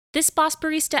This Boss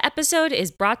Barista episode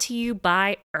is brought to you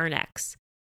by Ernex.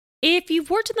 If you've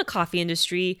worked in the coffee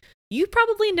industry, you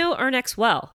probably know Ernex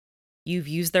well. You've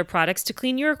used their products to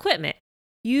clean your equipment.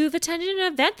 You've attended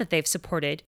an event that they've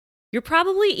supported. You're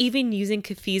probably even using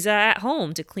Cafiza at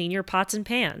home to clean your pots and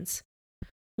pans.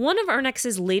 One of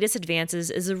Ernex's latest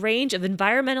advances is a range of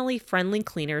environmentally friendly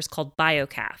cleaners called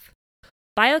BioCaf.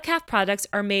 BioCaf products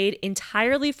are made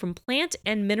entirely from plant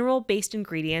and mineral-based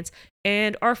ingredients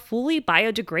and are fully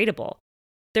biodegradable.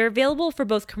 They're available for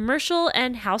both commercial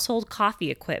and household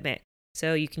coffee equipment,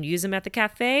 so you can use them at the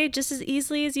cafe just as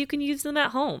easily as you can use them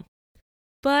at home.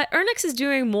 But Ernex is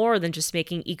doing more than just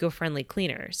making eco-friendly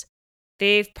cleaners.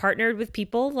 They've partnered with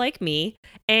people like me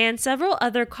and several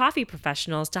other coffee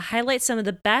professionals to highlight some of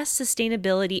the best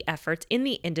sustainability efforts in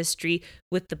the industry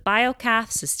with the BioCaf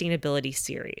Sustainability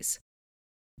Series.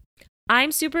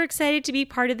 I'm super excited to be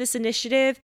part of this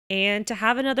initiative and to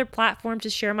have another platform to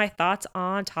share my thoughts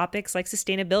on topics like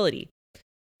sustainability.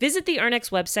 Visit the Ernex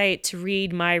website to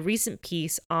read my recent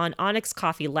piece on Onyx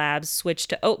Coffee Labs' switch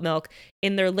to oat milk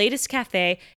in their latest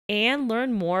cafe and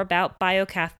learn more about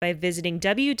BioCaf by visiting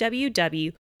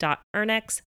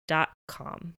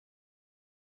www.ernex.com.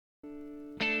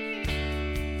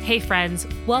 Hey friends,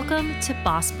 welcome to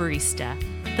Boss Barista,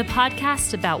 the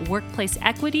podcast about workplace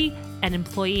equity and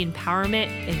employee empowerment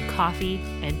in coffee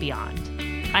and beyond.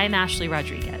 I'm Ashley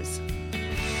Rodriguez.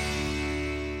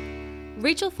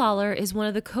 Rachel Fowler is one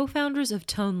of the co-founders of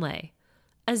Tonlay,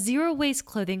 a zero-waste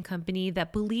clothing company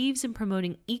that believes in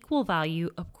promoting equal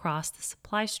value across the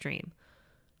supply stream.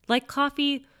 Like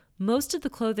coffee, most of the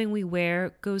clothing we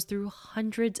wear goes through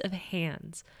hundreds of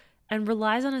hands and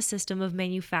relies on a system of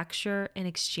manufacture and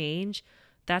exchange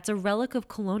that's a relic of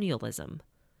colonialism.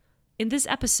 In this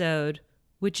episode,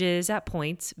 which is at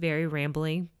points very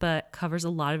rambling but covers a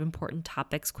lot of important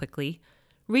topics quickly,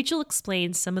 Rachel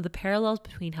explains some of the parallels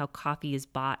between how coffee is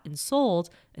bought and sold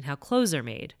and how clothes are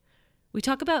made. We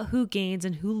talk about who gains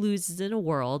and who loses in a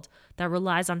world that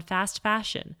relies on fast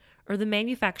fashion or the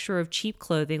manufacture of cheap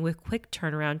clothing with quick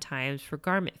turnaround times for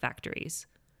garment factories.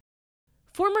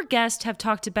 Former guests have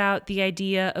talked about the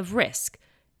idea of risk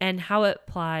and how it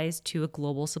applies to a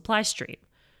global supply stream.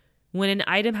 When an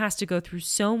item has to go through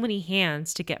so many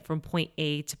hands to get from point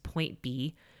A to point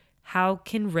B, how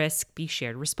can risk be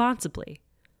shared responsibly?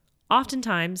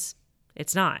 Oftentimes,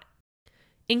 it's not.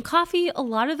 In coffee, a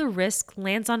lot of the risk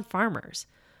lands on farmers,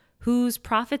 whose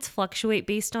profits fluctuate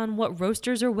based on what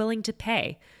roasters are willing to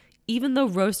pay, even though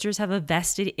roasters have a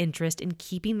vested interest in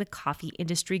keeping the coffee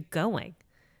industry going.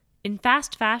 In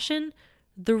fast fashion,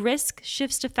 the risk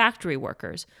shifts to factory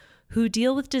workers, who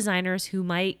deal with designers who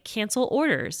might cancel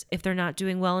orders if they're not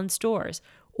doing well in stores,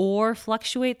 or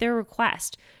fluctuate their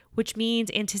request, which means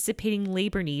anticipating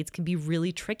labor needs can be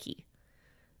really tricky.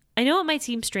 I know it might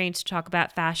seem strange to talk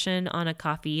about fashion on a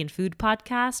coffee and food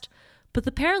podcast, but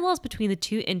the parallels between the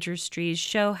two industries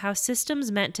show how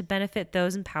systems meant to benefit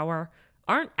those in power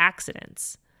aren't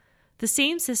accidents. The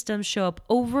same systems show up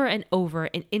over and over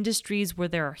in industries where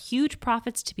there are huge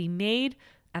profits to be made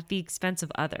at the expense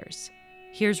of others.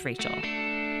 Here's Rachel.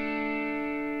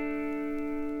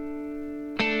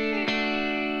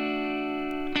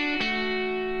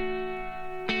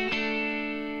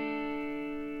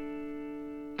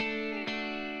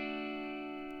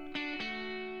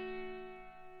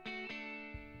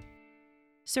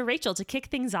 So Rachel, to kick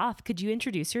things off, could you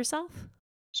introduce yourself?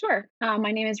 Sure.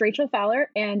 My name is Rachel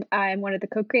Fowler, and I'm one of the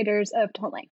co-creators of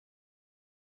Tonlay.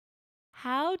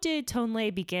 How did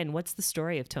Tonlay begin? What's the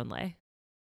story of Tonlay?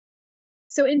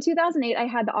 So in 2008, I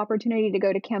had the opportunity to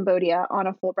go to Cambodia on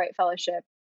a Fulbright fellowship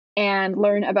and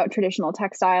learn about traditional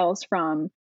textiles from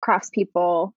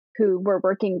craftspeople who were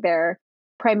working there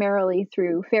primarily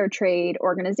through fair trade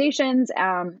organizations,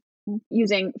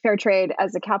 using fair trade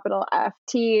as a capital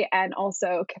FT and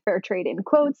also fair trade in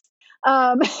quotes.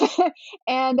 Um,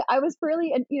 and I was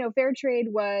really, fair trade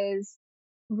was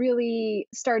really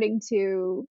starting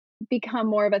to become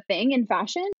more of a thing in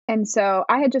fashion. And so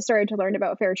I had just started to learn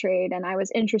about fair trade and I was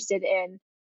interested in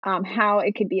how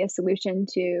it could be a solution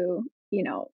to,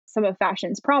 some of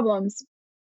fashion's problems.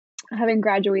 Having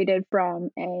graduated from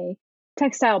a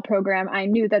textile program, I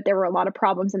knew that there were a lot of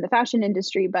problems in the fashion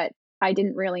industry, but I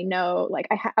didn't really know, like,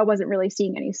 I wasn't really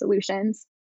seeing any solutions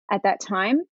at that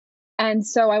time. And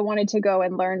so I wanted to go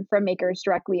and learn from makers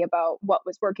directly about what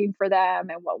was working for them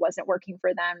and what wasn't working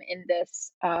for them in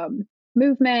this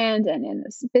movement and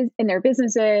in their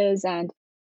businesses and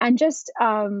just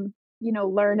learn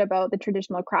about the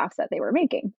traditional crafts that they were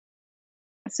making.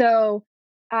 So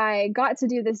I got to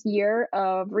do this year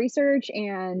of research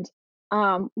and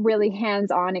really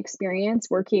hands-on experience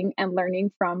working and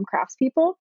learning from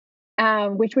craftspeople.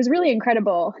 which was really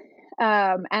incredible.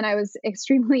 And I was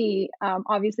extremely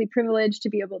obviously privileged to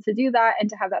be able to do that and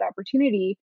to have that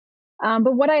opportunity.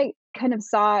 But what I kind of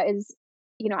saw is,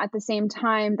 at the same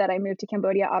time that I moved to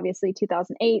Cambodia, obviously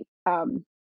 2008,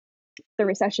 the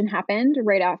recession happened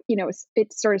right after,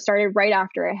 it sort of started right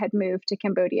after I had moved to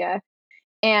Cambodia.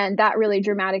 And that really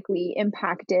dramatically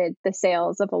impacted the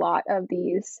sales of a lot of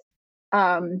these,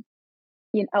 a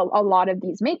lot of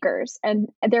these makers. And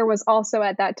there was also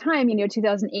at that time,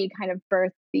 2008 kind of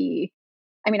birthed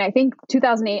I think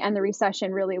 2008 and the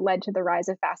recession really led to the rise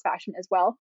of fast fashion as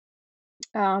well,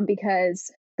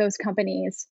 because those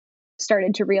companies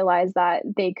started to realize that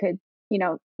they could,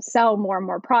 sell more and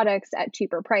more products at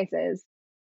cheaper prices.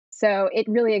 So it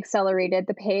really accelerated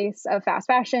the pace of fast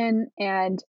fashion.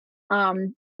 And,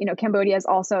 Cambodia is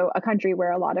also a country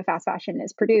where a lot of fast fashion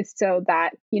is produced. So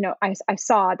that, I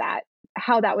saw that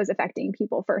how that was affecting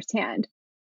people firsthand.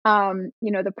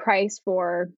 The price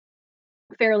for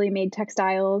fairly made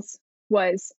textiles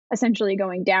was essentially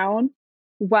going down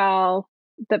while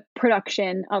the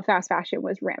production of fast fashion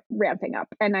was ramping up.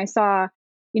 And I saw,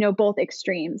 both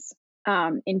extremes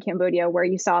in Cambodia, where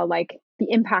you saw like the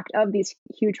impact of these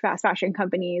huge fast fashion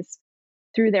companies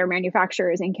through their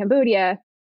manufacturers in Cambodia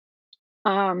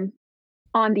on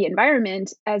the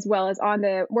environment as well as on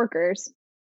the workers.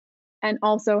 And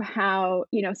also how,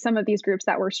 some of these groups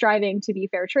that were striving to be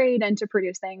fair trade and to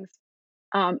produce things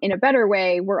in a better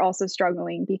way were also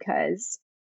struggling because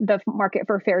the market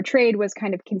for fair trade was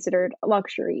kind of considered a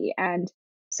luxury. And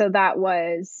so that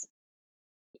was,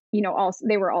 also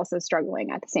they were also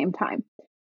struggling at the same time.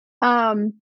 And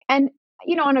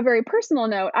on a very personal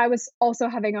note, I was also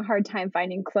having a hard time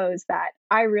finding clothes that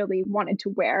I really wanted to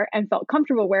wear and felt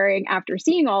comfortable wearing after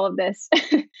seeing all of this.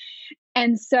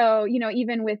 And so,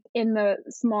 even within the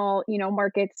small,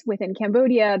 markets within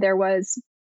Cambodia, there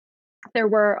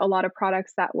were a lot of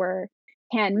products that were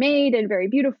handmade and very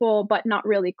beautiful, but not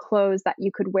really clothes that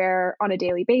you could wear on a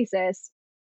daily basis.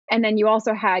 And then you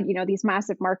also had, these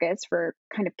massive markets for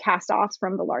kind of cast offs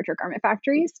from the larger garment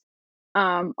factories.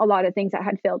 A lot of things that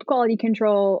had failed quality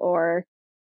control or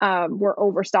were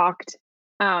overstocked.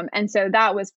 And so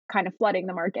that was kind of flooding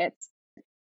the markets.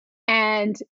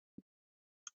 And,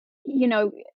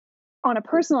 on a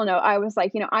personal note, I was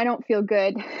like, I don't feel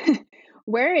good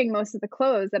wearing most of the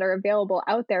clothes that are available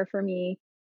out there for me.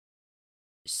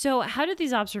 So, how did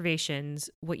these observations,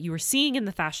 what you were seeing in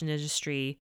the fashion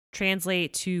industry,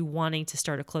 translate to wanting to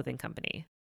start a clothing company?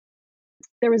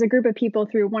 There was a group of people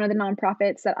through one of the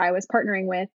nonprofits that I was partnering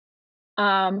with,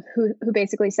 who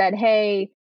basically said,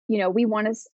 "Hey, we want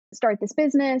to start this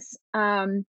business,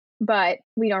 but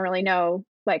we don't really know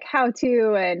like how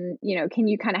to, and can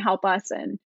you kind of help us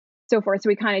and so forth." So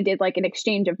we kind of did like an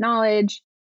exchange of knowledge,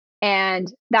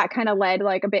 and that kind of led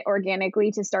like a bit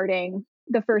organically to starting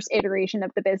the first iteration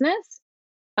of the business.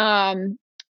 Um,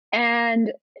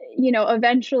 and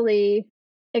eventually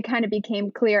it kind of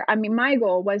became clear. I mean, my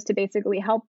goal was to basically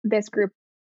help this group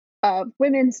of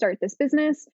women start this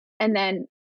business. And then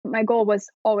my goal was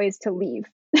always to leave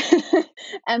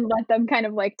and let them kind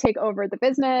of like take over the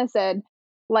business and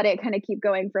let it kind of keep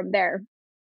going from there.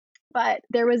 But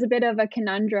there was a bit of a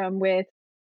conundrum with,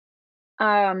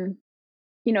 um,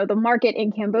 the market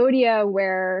in Cambodia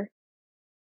where,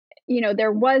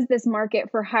 there was this market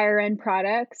for higher end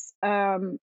products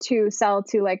to sell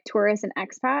to like tourists and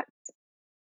expats.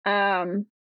 Um,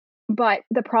 But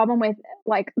the problem with,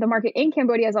 like, the market in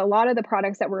Cambodia is a lot of the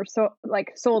products that were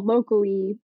sold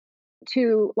locally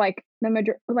to, like,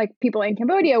 people in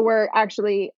Cambodia were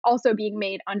actually also being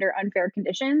made under unfair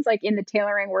conditions. Like, in the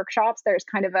tailoring workshops, there's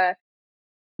kind of an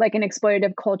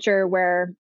exploitative culture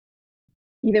where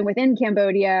even within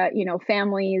Cambodia,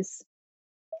 families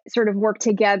sort of work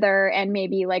together and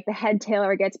maybe, like, the head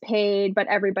tailor gets paid, but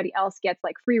everybody else gets,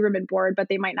 like, free room and board, but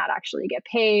they might not actually get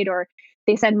paid, or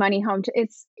they send money home to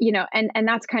it's, and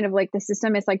that's kind of like the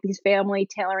system. It's like these family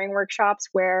tailoring workshops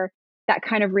where that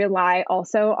kind of rely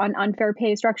also on unfair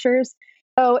pay structures.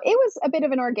 So it was a bit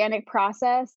of an organic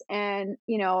process and,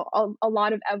 a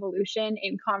lot of evolution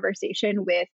in conversation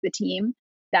with the team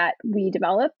that we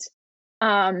developed.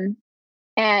 Um,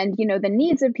 and, the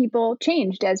needs of people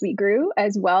changed as we grew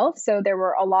as well. So there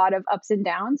were a lot of ups and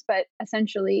downs, but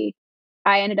essentially,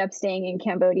 I ended up staying in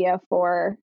Cambodia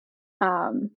for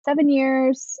 7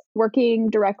 years,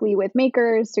 working directly with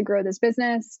makers to grow this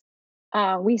business.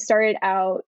 We started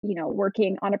out,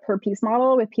 working on a per piece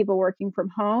model with people working from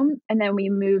home. And then we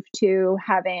moved to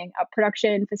having a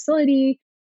production facility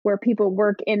where people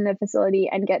work in the facility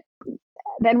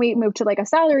then we moved to like a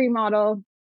salary model.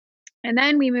 And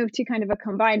then we moved to kind of a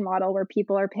combined model where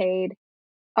people are paid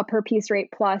a per piece rate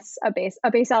plus a base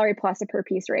salary plus a per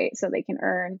piece rate, so they can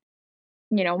earn,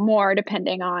 more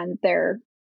depending on their,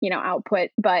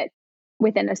 output, but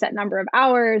within a set number of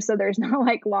hours. So there's not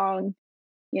like long,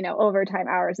 overtime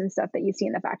hours and stuff that you see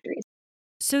in the factories.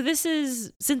 So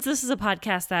since this is a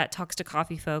podcast that talks to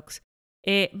coffee folks,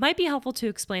 it might be helpful to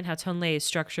explain how Tonlé is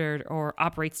structured or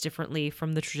operates differently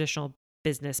from the traditional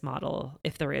business model,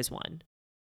 if there is one.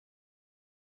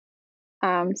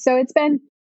 So it's been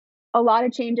a lot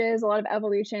of changes, a lot of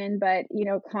evolution, but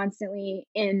constantly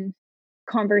in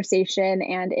conversation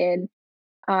and in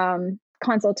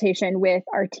consultation with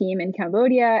our team in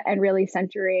Cambodia, and really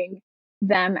centering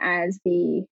them as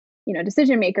the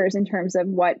decision makers in terms of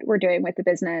what we're doing with the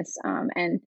business,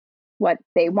 and what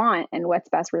they want and what's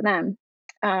best for them.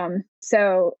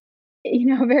 So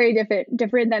very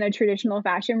different than a traditional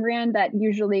fashion brand. That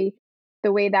usually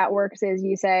the way that works is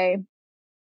you say,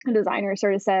 a designer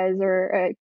sort of says,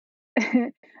 or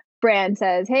a brand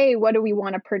says, hey, what do we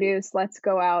want to produce? Let's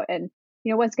go out and,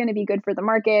 what's going to be good for the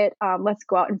market. Let's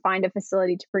go out and find a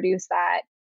facility to produce that.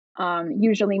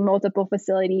 Usually multiple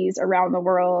facilities around the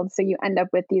world. So you end up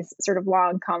with these sort of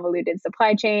long, convoluted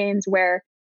supply chains where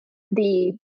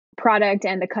the product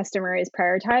and the customer is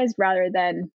prioritized rather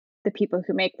than the people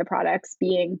who make the products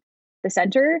being the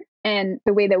center. And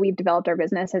the way that we've developed our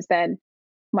business has been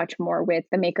much more with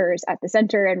the makers at the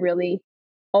center, and really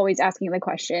always asking the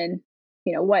question,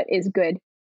 what is good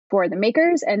for the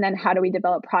makers? And then how do we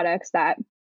develop products that,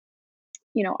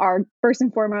 are first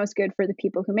and foremost good for the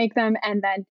people who make them, and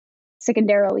then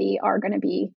secondarily are going to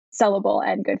be sellable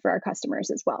and good for our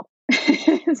customers as well.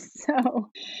 So,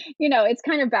 it's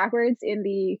kind of backwards in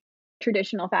the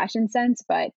traditional fashion sense,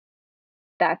 but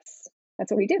that's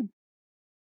what we do.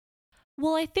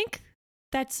 Well, I think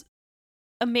that's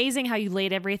amazing how you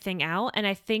laid everything out. And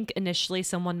I think initially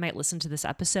someone might listen to this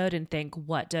episode and think,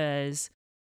 what does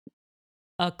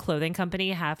a clothing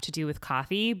company have to do with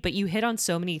coffee? But you hit on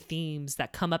so many themes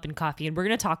that come up in coffee, and we're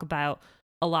going to talk about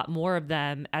a lot more of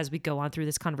them as we go on through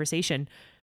this conversation.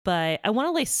 But I want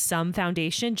to lay some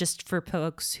foundation just for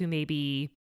folks who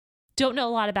maybe don't know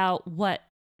a lot about what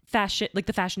fashion, like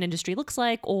the fashion industry looks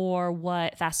like, or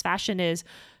what fast fashion is.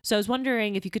 So I was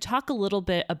wondering if you could talk a little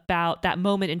bit about that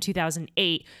moment in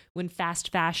 2008 when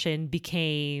fast fashion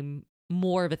became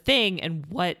more of a thing, and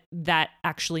what that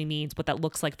actually means, what that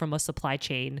looks like from a supply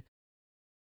chain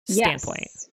standpoint.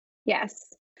 Yes.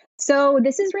 So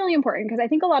this is really important because I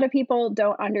think a lot of people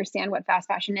don't understand what fast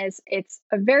fashion is. It's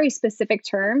a very specific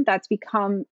term that's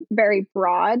become very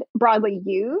broadly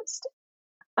used.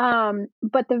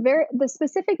 But the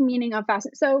specific meaning of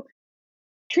fashion. So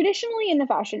traditionally in the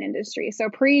fashion industry, so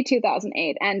pre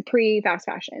 2008 and pre fast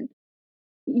fashion,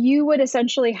 you would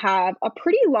essentially have a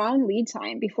pretty long lead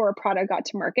time before a product got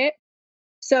to market.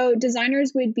 So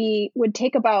designers would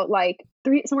take about like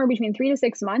somewhere between 3 to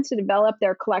 6 months to develop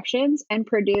their collections and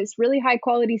produce really high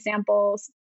quality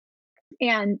samples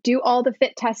and do all the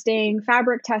fit testing,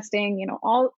 fabric testing,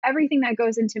 everything that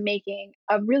goes into making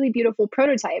a really beautiful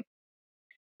prototype.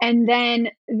 And then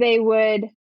they would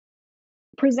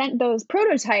present those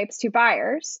prototypes to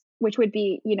buyers, which would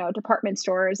be, department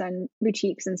stores and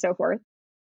boutiques and so forth.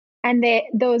 And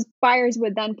those buyers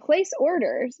would then place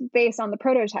orders based on the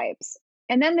prototypes.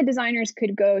 And then the designers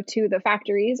could go to the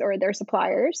factories or their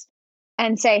suppliers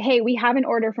and say, hey, we have an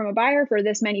order from a buyer for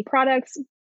this many products.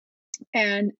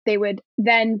 And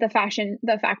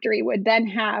the factory would then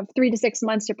have 3 to 6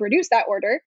 months to produce that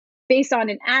order based on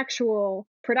an actual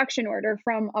production order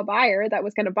from a buyer that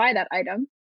was going to buy that item,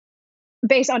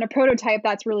 based on a prototype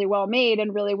that's really well made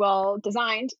and really well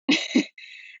designed.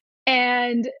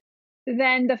 And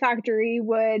then the factory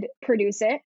would produce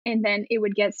it, and then it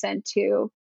would get sent to,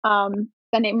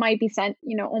 then it might be sent,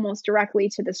 almost directly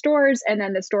to the stores. And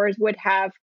then the stores would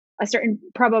have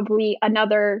probably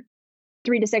another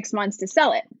 3 to 6 months to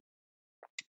sell it.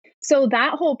 So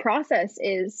that whole process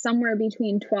is somewhere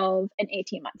between 12 and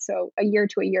 18 months. So a year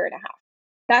to a year and a half.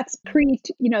 That's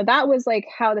that was like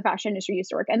how the fashion industry used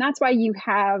to work. And that's why you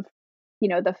have,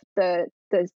 the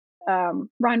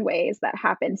runways that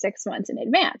happen 6 months in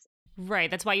advance.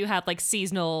 Right. That's why you have like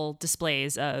seasonal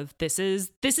displays of this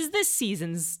is this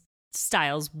season's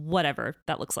styles, whatever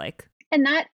that looks like. And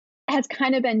that has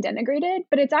kind of been denigrated,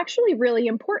 but it's actually really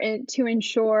important to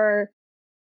ensure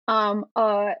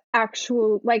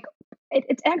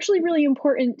it's actually really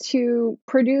important to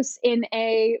produce in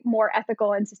a more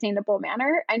ethical and sustainable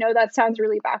manner. I know that sounds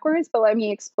really backwards, but let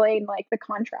me explain like the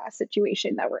contrast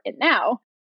situation that we're in now.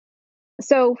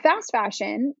 So fast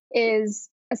fashion is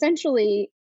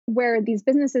essentially where these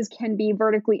businesses can be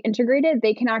vertically integrated.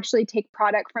 They can actually take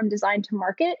product from design to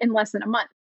market in less than a month.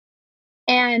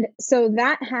 And so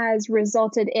that has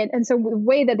resulted in, and so the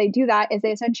way that they do that is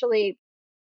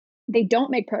they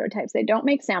don't make prototypes, they don't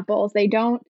make samples, they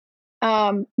don't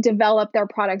develop their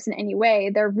products in any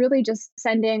way. They're really just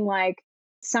sending like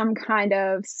some kind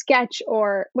of sketch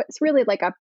or what's really like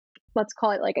a, let's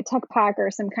call it like a tech pack or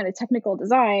some kind of technical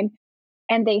design.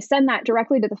 And they send that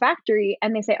directly to the factory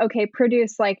and they say, okay,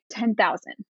 produce like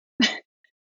 10,000.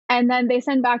 And then they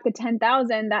send back the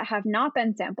 10,000 that have not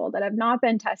been sampled, that have not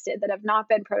been tested, that have not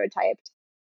been prototyped.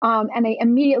 And they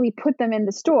immediately put them in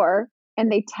the store and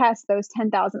they test those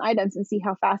 10,000 items and see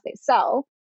how fast they sell.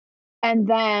 And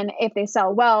then if they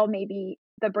sell well, maybe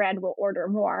the brand will order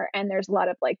more. And there's a lot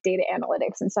of like data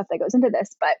analytics and stuff that goes into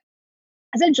this. But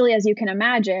essentially, as you can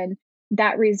imagine,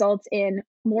 that results in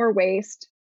more waste,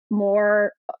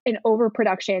 more in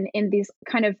overproduction in these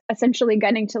kind of essentially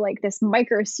getting to like this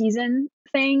micro season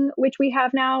thing, which we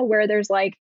have now, where there's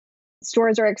like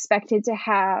stores are expected to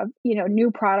have, new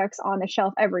products on the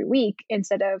shelf every week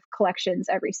instead of collections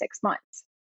every 6 months.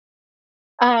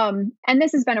 And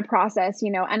this has been a process,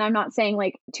 and I'm not saying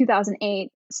like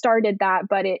 2008 started that,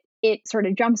 but it sort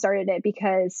of jump started it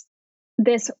because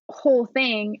this whole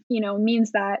thing,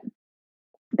 means that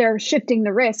they're shifting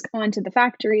the risk onto the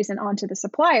factories and onto the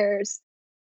suppliers.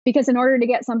 Because in order to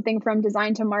get something from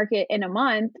design to market in a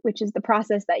month, which is the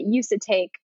process that used to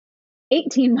take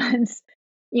 18 months,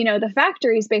 the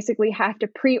factories basically have to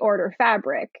pre-order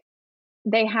fabric.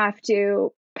 They have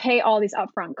to pay all these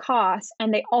upfront costs,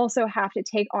 and they also have to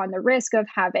take on the risk of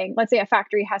having, let's say a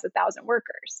factory has 1,000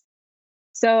 workers.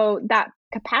 So that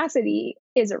capacity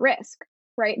is a risk,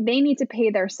 right? They need to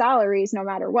pay their salaries no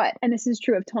matter what. And this is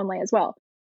true of Tonlé as well.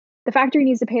 The factory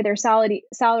needs to pay their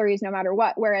salaries no matter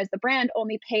what, whereas the brand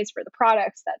only pays for the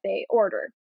products that they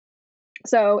order.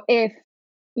 So if,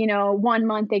 1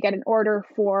 month they get an order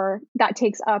for that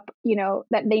takes up,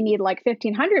 that they need like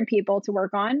 1,500 people to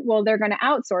work on, well, they're going to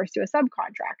outsource to a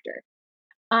subcontractor.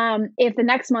 If the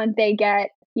next month they get,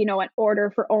 an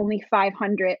order for only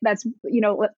 500, that's,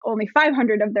 only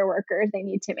 500 of their workers they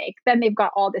need to make, then they've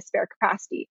got all this spare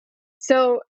capacity.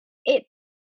 So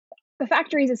the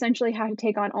factories essentially have to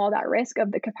take on all that risk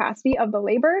of the capacity of the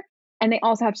labor, and they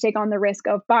also have to take on the risk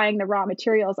of buying the raw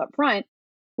materials up front,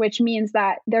 which means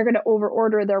that they're going to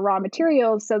overorder their raw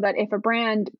materials so that if a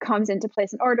brand comes in to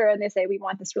place an order and they say, we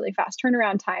want this really fast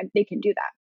turnaround time, they can do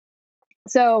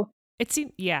that. So it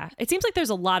seems like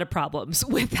there's a lot of problems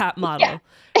with that model.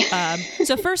 Yeah.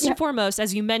 So first and foremost,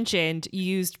 as you mentioned, you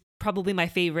used probably my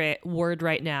favorite word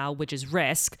right now, which is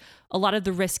risk. A lot of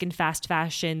the risk in fast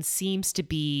fashion seems to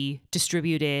be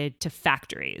distributed to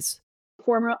factories.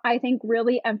 I think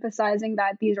really emphasizing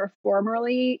that these are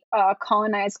formerly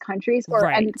colonized countries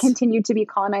and continue to be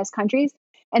colonized countries.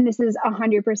 And this is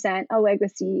 100% a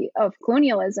legacy of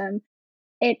colonialism.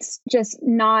 It's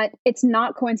not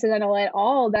coincidental at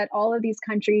all that all of these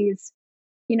countries,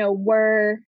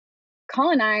 were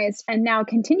colonized and now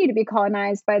continue to be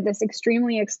colonized by this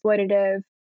extremely exploitative,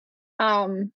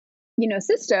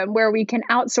 system where we can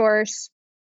outsource,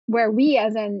 where we,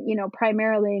 as in,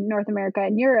 primarily North America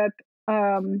and Europe,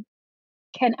 can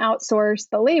outsource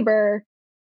the labor,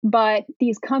 but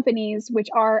these companies, which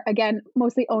are again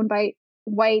mostly owned by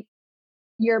white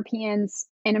Europeans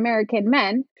and American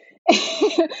men,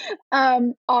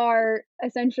 are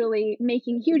essentially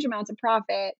making huge amounts of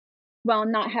profit while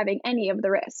not having any of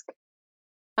the risk.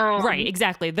 Right,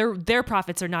 exactly. Their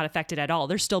profits are not affected at all.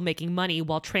 They're still making money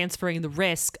while transferring the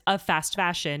risk of fast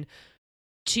fashion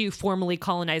to formerly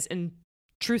colonized and,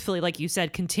 truthfully, like you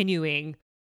said, continuing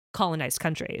colonized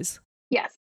countries.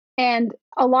 Yes. And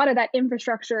a lot of that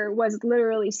infrastructure was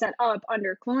literally set up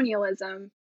under colonialism.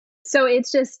 So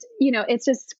it's just,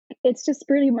 it's just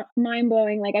pretty mind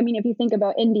blowing. Like, I mean, if you think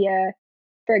about India,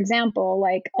 for example,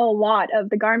 like a lot of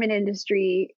the garment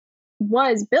industry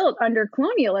was built under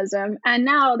colonialism. And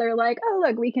now they're like, oh,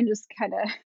 look, we can just kind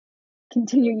of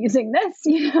continue using this,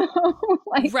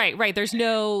 like, right. There's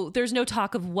no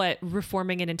talk of what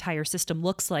reforming an entire system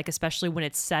looks like, especially when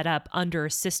it's set up under a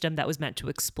system that was meant to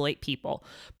exploit people.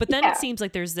 But then it seems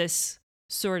like there's this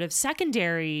sort of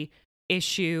secondary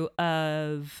issue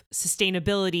of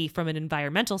sustainability from an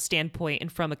environmental standpoint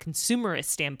and from a consumerist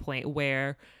standpoint,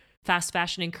 where fast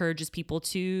fashion encourages people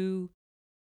to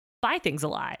buy things a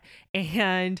lot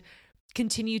and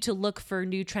continue to look for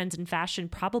new trends in fashion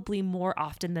probably more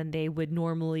often than they would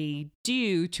normally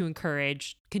do to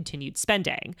encourage continued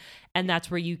spending. And that's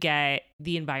where you get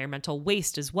the environmental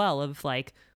waste as well of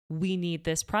like, we need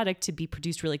this product to be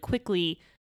produced really quickly.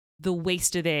 The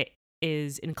waste of it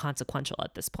is inconsequential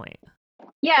at this point.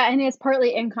 Yeah, and it's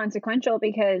partly inconsequential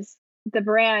because the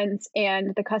brands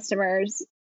and the customers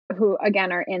who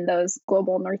again are in those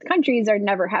global north countries are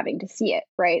never having to see it,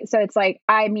 right? So it's like,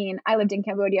 I mean, I lived in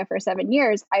Cambodia for 7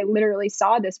 years. I literally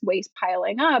saw this waste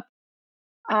piling up.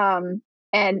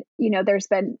 And there's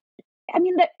been, I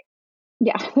mean, that,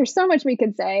 yeah, there's so much we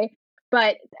could say,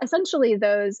 but essentially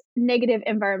those negative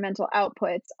environmental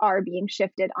outputs are being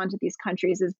shifted onto these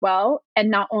countries as well. And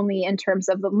not only in terms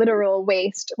of the literal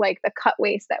waste, like the cut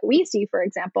waste that we see, for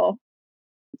example.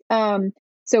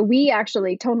 So we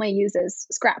actually, Tonlé uses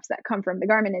scraps that come from the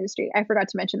garment industry. I forgot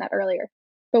to mention that earlier.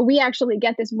 But we actually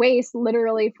get this waste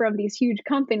literally from these huge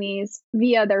companies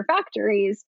via their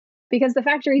factories, because the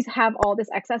factories have all this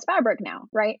excess fabric now,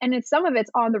 right? And some of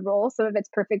it's on the roll, some of it's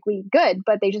perfectly good,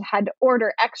 but they just had to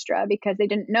order extra because they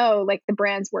didn't know, like, the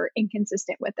brands were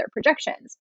inconsistent with their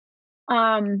projections.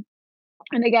 And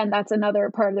again, that's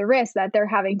another part of the risk, that they're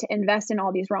having to invest in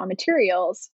all these raw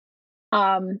materials.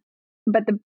 But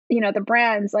the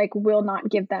brands, like, will not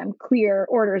give them clear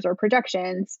orders or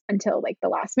projections until, like, the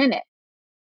last minute.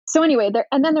 So anyway,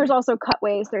 and then there's also cut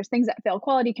waste. There's things that fail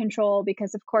quality control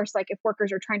because, of course, like, if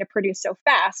workers are trying to produce so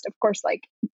fast, of course, like,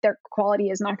 their quality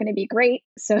is not going to be great.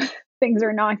 So things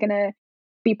are not going to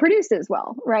be produced as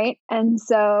well, right? And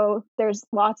so there's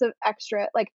lots of extra,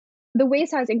 like, the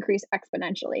waste has increased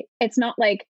exponentially. It's not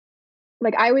like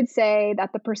I would say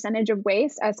that the percentage of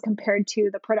waste as compared to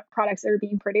the products that are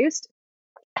being produced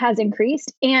has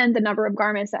increased, and the number of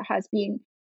garments that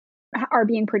are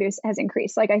being produced has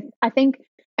increased. Like, I think,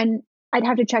 and I'd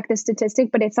have to check this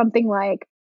statistic, but it's something like,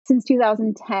 since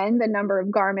 2010, the number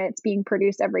of garments being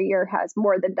produced every year has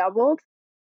more than doubled.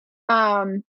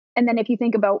 And then if you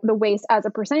think about the waste as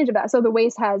a percentage of that, so the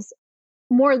waste has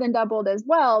more than doubled as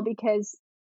well, because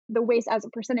the waste as a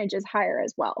percentage is higher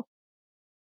as well.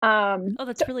 Oh,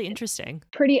 that's really interesting.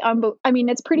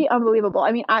 It's pretty unbelievable.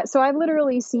 I mean, so I've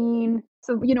literally seen,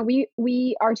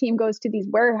 our team goes to these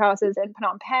warehouses in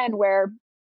Phnom Penh where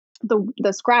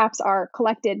the scraps are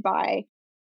collected by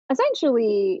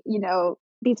essentially,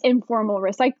 these informal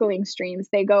recycling streams.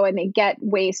 They go and they get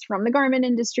waste from the garment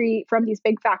industry, from these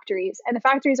big factories, and the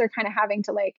factories are kind of having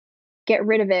to, like, get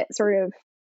rid of it sort of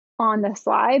on the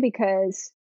sly,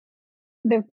 because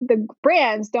the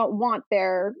brands don't want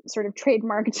their sort of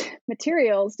trademarked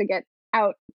materials to get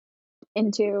out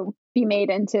be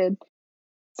made into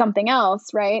something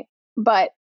else, right?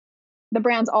 But the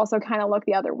brands also kind of look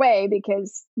the other way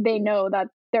because they know that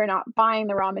they're not buying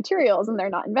the raw materials and they're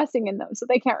not investing in them, so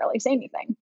they can't really say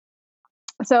anything.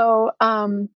 So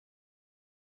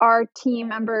our team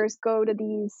members go to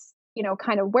these,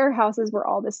 kind of warehouses where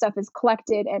all this stuff is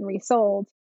collected and resold.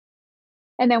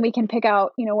 And then we can pick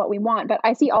out, what we want. But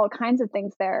I see all kinds of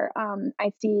things there.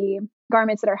 I see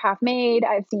garments that are half made.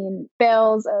 I've seen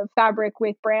bales of fabric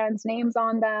with brands' names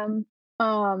on them.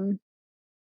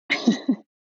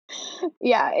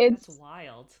 Yeah, That's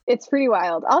wild. It's pretty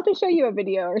wild. I'll have to show you a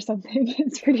video or something.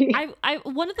 It's pretty.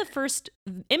 One of the first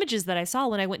images that I saw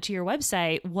when I went to your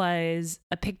website was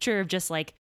a picture of just,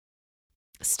 like,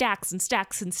 stacks and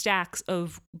stacks and stacks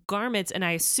of garments, and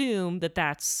I assume that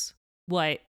that's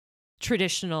what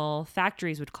traditional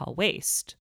factories would call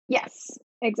waste. Yes,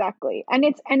 exactly. And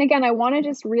again, I want to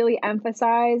just really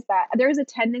emphasize that there's a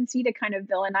tendency to kind of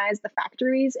villainize the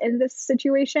factories in this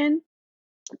situation.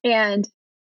 And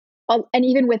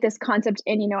even with this concept,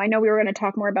 and I know we were going to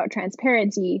talk more about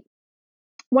transparency.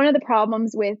 One of the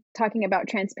problems with talking about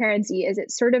transparency is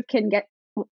it sort of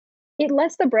it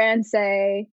lets the brand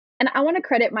say, and I want to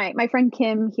credit my friend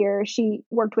Kim here. She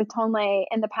worked with Tonlé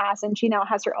in the past, and she now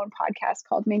has her own podcast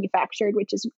called Manufactured,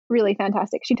 which is really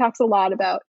fantastic. She talks a lot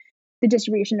about the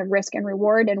distribution of risk and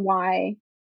reward and why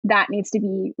that needs to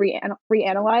be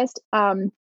reanalyzed.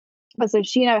 But so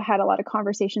she and I had a lot of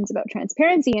conversations about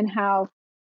transparency and how,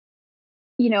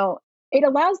 it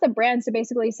allows the brands to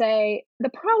basically say, the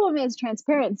problem is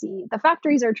transparency. The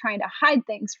factories are trying to hide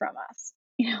things from us,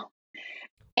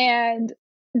 and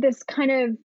this kind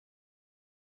of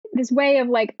this way of,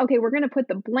 like, okay, we're going to put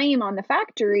the blame on the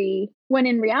factory, when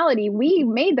in reality, we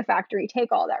made the factory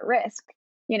take all that risk,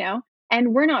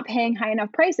 and we're not paying high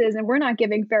enough prices and we're not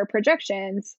giving fair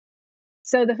projections.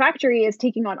 So the factory is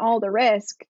taking on all the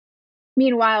risk.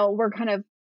 Meanwhile, we're kind of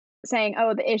saying,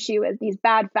 oh, the issue is these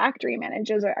bad factory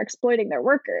managers are exploiting their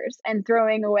workers and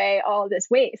throwing away all this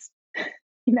waste,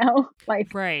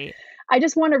 like, right. I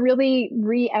just want to really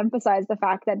re-emphasize the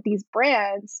fact that these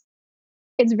brands,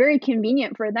 it's very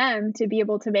convenient for them to be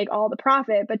able to make all the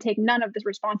profit, but take none of this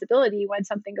responsibility when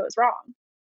something goes wrong.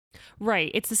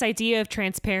 Right. It's this idea of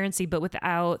transparency, but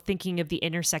without thinking of the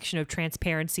intersection of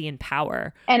transparency and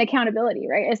power. And accountability,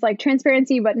 right? It's like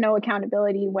transparency, but no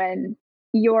accountability when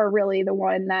you're really the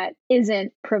one that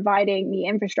isn't providing the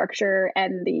infrastructure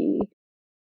and the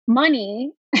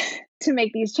money to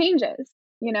make these changes,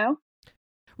 you know?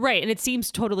 Right. And it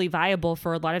seems totally viable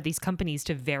for a lot of these companies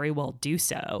to very well do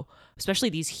so, especially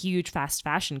these huge fast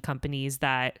fashion companies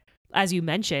that, as you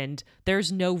mentioned,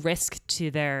 there's no risk to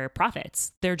their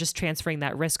profits. They're just transferring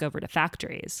that risk over to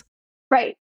factories.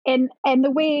 Right. And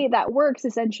the way that works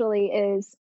essentially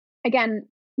is, again,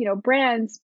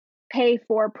 brands pay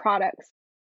for products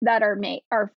that are made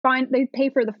are fine. They pay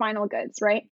for the final goods,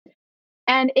 right?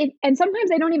 And sometimes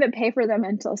they don't even pay for them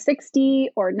until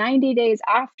 60 or 90 days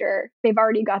after they've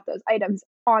already got those items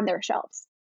on their shelves.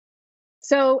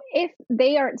 So if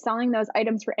they aren't selling those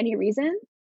items for any reason,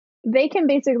 they can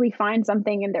basically find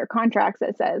something in their contracts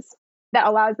that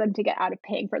allows them to get out of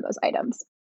paying for those items.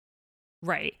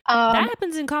 Right. That Um,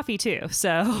 happens in coffee too.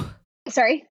 So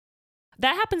sorry.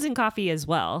 that happens in coffee as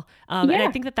well. And I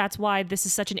Yeah. think that that's why this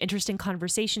is such an interesting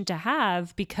conversation to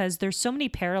have, because there's so many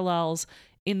parallels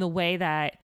in the way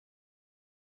that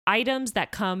items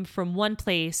that come from one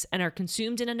place and are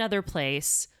consumed in another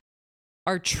place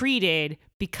are treated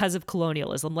because of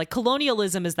colonialism. Like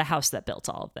colonialism is the house that built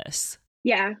all of this.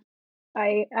 Yeah.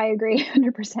 I agree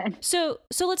 100%. So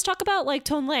let's talk about like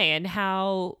Tonle and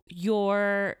how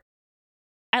you're,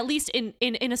 at least in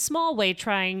a small way,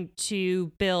 trying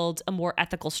to build a more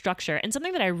ethical structure. And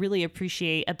something that I really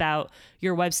appreciate about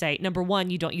your website, number one,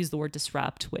 you don't use the word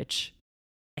disrupt, which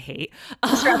I hate.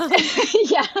 Disrupt.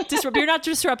 Yeah. Disrupt. You're not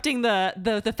disrupting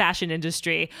the fashion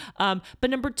industry. But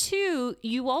number two,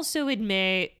 you also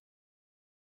admit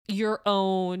your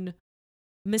own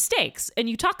mistakes, and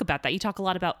you talk about that. You talk a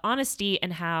lot about honesty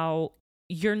and how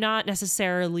you're not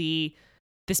necessarily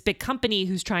this big company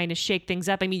who's trying to shake things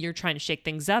up. I mean, you're trying to shake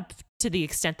things up to the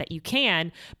extent that you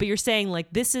can, but you're saying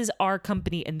like, this is our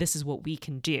company and this is what we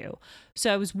can do.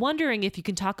 So I was wondering if you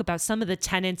can talk about some of the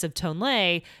tenets of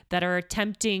Tonle that are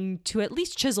attempting to at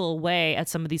least chisel away at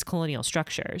some of these colonial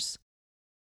structures.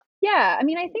 Yeah. I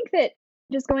mean, I think that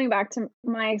just going back to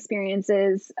my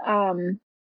experiences,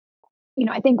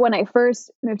 I think when I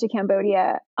first moved to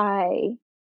Cambodia,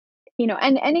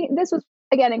 this was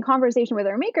again in conversation with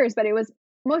our makers, but it was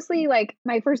mostly like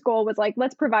my first goal was like,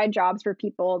 let's provide jobs for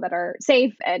people that are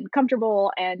safe and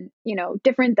comfortable and,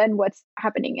 different than what's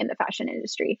happening in the fashion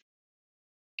industry.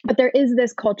 But there is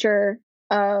this culture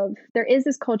of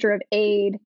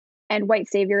aid and white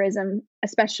saviorism,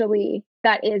 especially,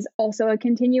 that is also a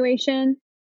continuation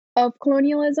of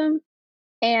colonialism.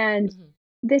 And Mhm.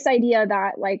 this idea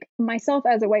that, like, myself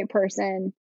as a white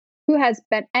person who has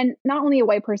been, and not only a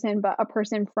white person, but a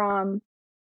person from,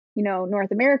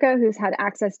 North America who's had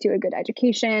access to a good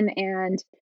education and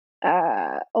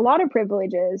a lot of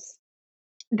privileges,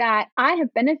 that I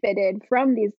have benefited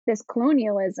from this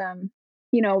colonialism,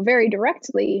 very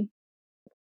directly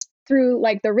through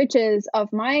like the riches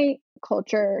of my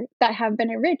culture that have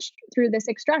been enriched through this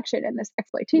extraction and this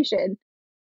exploitation.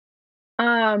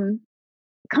 Um,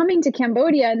 Coming to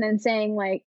Cambodia and then saying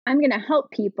like, I'm going to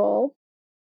help people,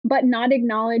 but not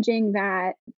acknowledging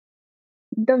that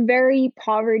the very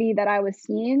poverty that I was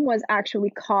seeing was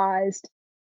actually caused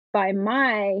by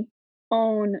my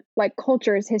own like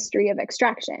culture's history of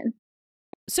extraction.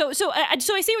 So I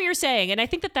see what you're saying, and I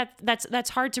think that's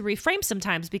hard to reframe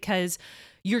sometimes, because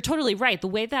you're totally right. The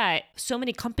way that so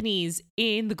many companies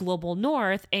in the global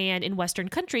north and in Western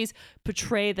countries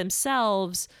portray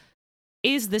themselves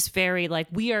is this very like,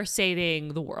 we are saving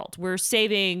the world. We're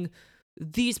saving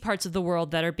these parts of the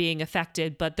world that are being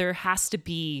affected, but there has to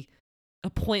be a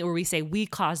point where we say we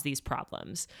caused these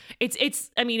problems.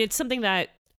 I mean, it's something that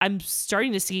I'm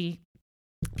starting to see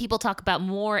people talk about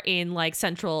more in like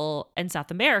Central and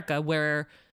South America, where,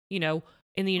 in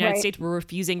the United Right. States, we're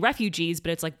refusing refugees,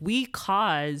 but it's like we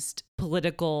caused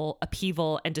political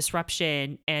upheaval and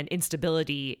disruption and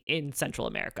instability in Central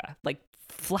America, like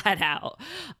flat out.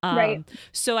 Right.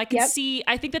 So Yep.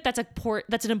 I think that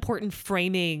that's an important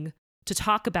framing to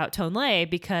talk about Tonle,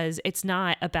 because it's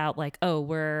not about like, oh,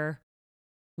 we're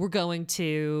going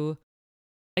to,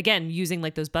 again, using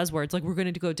like those buzzwords, like we're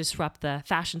going to go disrupt the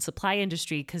fashion supply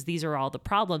industry because these are all the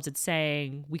problems. It's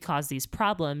saying we cause these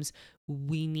problems,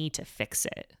 we need to fix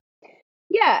it.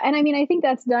 Yeah. And I mean, I think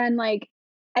that's done like,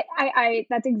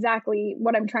 that's exactly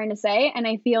what I'm trying to say. And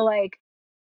I feel like,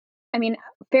 I mean,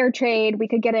 fair trade we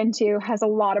could get into has a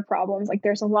lot of problems. Like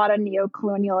there's a lot of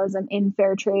neo-colonialism in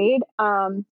fair trade.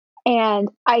 And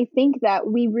I think that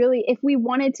if we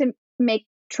wanted to make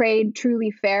trade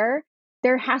truly fair,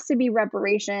 there has to be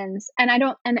reparations. And I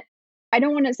don't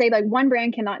want to say like one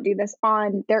brand cannot do this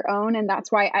on their own. And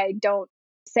that's why I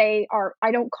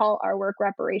don't call our work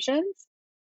reparations.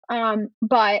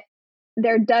 But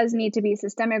there does need to be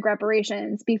systemic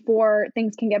reparations before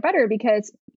things can get better,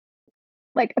 because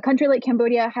like a country like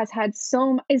Cambodia has had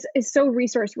is so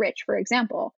resource rich, for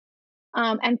example,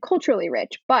 and culturally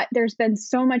rich, but there's been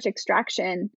so much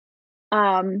extraction,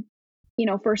 um,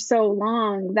 for so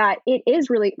long that it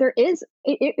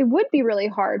would be really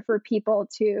hard for people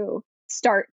to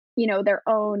start, their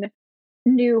own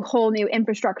whole new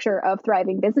infrastructure of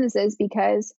thriving businesses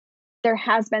because there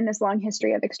has been this long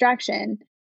history of extraction.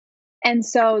 And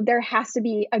so there has to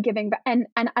be a giving back. And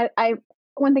I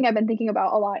one thing I've been thinking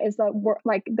about a lot is the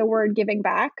word giving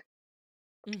back.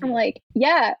 I'm Hmm. like,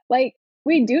 yeah, like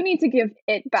we do need to give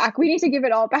it back. We need to give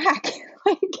it all back.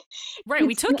 like Right,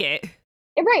 we it's took it.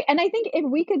 right. And I think if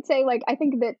we could say, like, I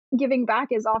think that giving back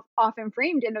is often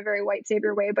framed in a very white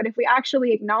savior way. But if we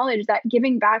actually acknowledge that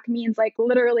giving back means, like,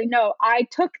 literally, no, I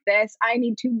took this, I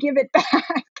need to give it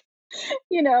back,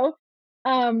 you know,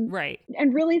 um, Right.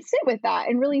 and really sit with that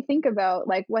and really think about,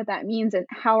 like, what that means and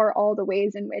how are all the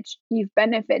ways in which you've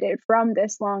benefited from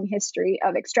this long history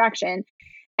of extraction.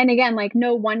 And again, like,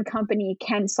 no one company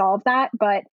can solve that,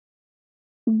 but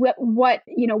what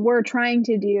we're trying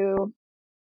to do,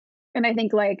 and I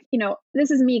think, like,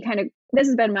 this is me kind of, this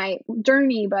has been my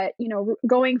journey, but,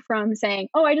 going from saying,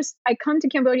 oh, I come to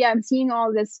Cambodia, I'm seeing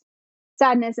all this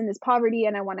sadness and this poverty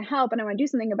and I want to help and I want to do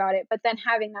something about it. But then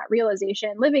having that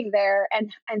realization, living there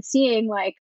and seeing,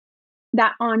 like,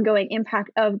 that ongoing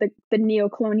impact of the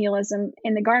neo-colonialism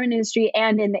in the garment industry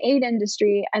and in the aid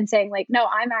industry, and saying, like, no,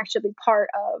 I'm actually part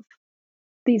of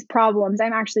these problems.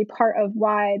 I'm actually part of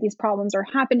why these problems are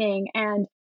happening. And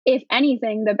if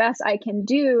anything, the best I can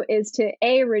do is to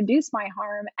A, reduce my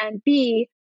harm, and B,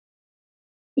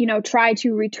 try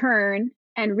to return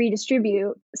and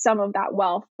redistribute some of that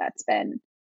wealth that's been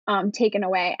taken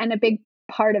away. And a big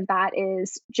part of that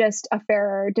is just a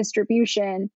fairer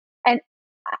distribution. And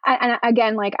and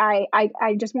again, like, I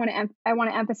just want to I want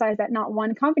to emphasize that not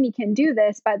one company can do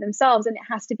this by themselves, and it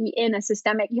has to be in a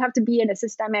systemic. You have to be in a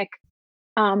systemic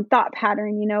thought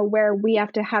pattern, where we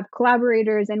have to have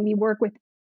collaborators and we work with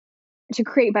to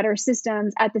create better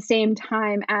systems at the same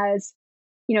time as,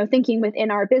 thinking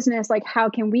within our business, like, how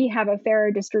can we have a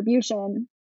fairer distribution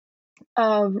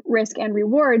of risk and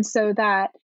reward so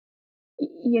that,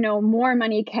 more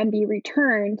money can be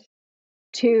returned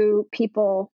to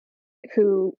people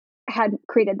who had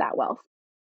created that wealth.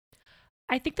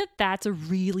 I think that that's a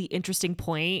really interesting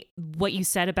point, what you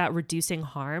said about reducing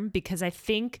harm, because I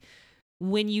think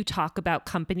when you talk about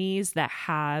companies that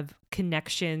have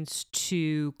connections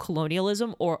to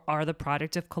colonialism or are the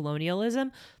product of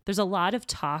colonialism, there's a lot of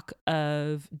talk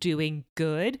of doing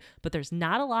good, but there's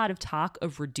not a lot of talk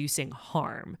of reducing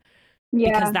harm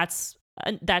because Yeah,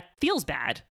 that feels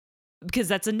bad because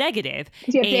that's a negative.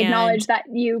 because you have to acknowledge And that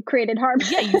you created harm.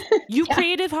 yeah, you Yeah,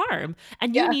 created harm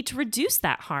and you yeah, need to reduce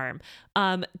that harm,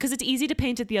 because it's easy to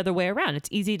paint it the other way around. It's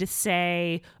easy to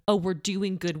say, oh, we're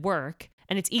doing good work,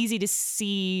 and it's easy to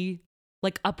see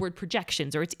like upward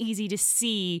projections, or it's easy to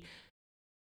see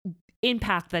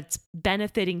impact that's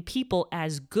benefiting people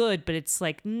as good, but it's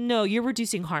like, no, you're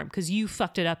reducing harm because you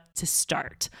fucked it up to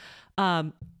start.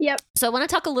 um, yep, so I want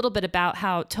to talk a little bit about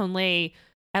how Tonlé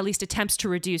at least attempts to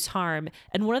reduce harm.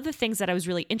 And one of the things that I was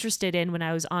really interested in when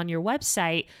I was on your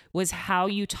website was how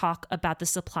you talk about the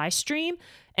supply stream.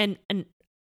 And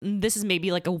this is maybe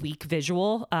like a weak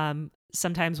visual.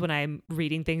 Sometimes when I'm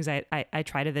reading things, I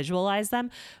try to visualize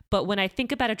them. But when I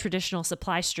think about a traditional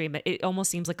supply stream, it almost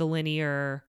seems like a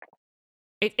linear.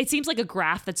 It seems like a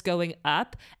graph that's going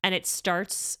up, and it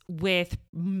starts with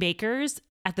makers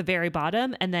at the very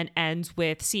bottom and then ends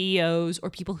with CEOs or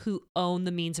people who own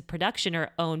the means of production or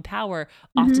own power,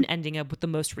 hmm, often ending up with the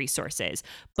most resources.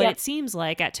 But yep. it seems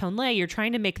like at Tonlé, you're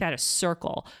trying to make that a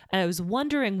circle. And I was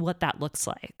wondering what that looks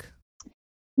like.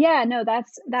 Yeah, no,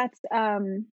 that's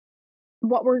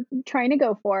what we're trying to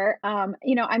go for. I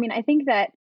mean, I think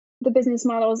that the business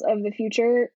models of the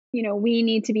future, we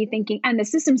need to be thinking, and the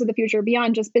systems of the future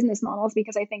beyond just business models,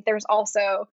 because I think there's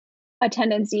also a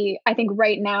tendency, I think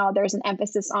right now there's an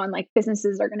emphasis on, like,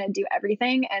 businesses are going to do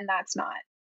everything, and that's not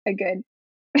a good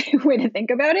way to think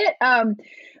about it.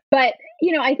 But,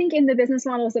 I think in the business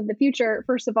models of the future,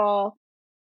 first of all,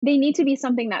 they need to be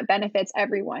something that benefits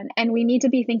everyone. And we need to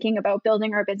be thinking about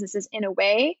building our businesses in a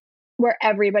way where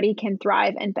everybody can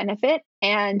thrive and benefit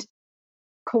and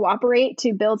cooperate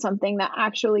to build something that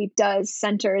actually does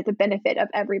center the benefit of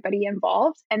everybody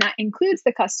involved. And that includes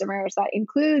the customers, that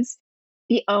includes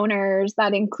the owners,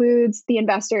 that includes the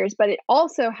investors, but it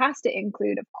also has to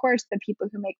include, of course, the people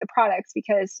who make the products,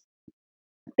 because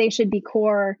they should be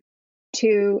core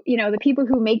to, the people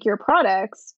who make your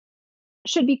products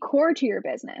should be core to your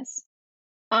business.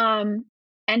 um,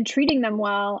 and treating them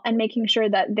well and making sure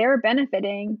that they're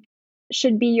benefiting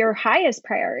should be your highest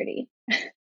priority.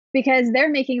 because they're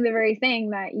making the very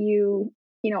thing that you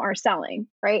know, are selling,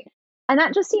 right? And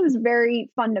that just seems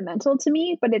very fundamental to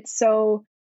me, but it's so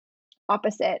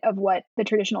opposite of what the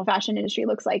traditional fashion industry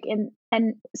looks like.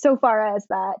 And so far as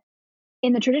that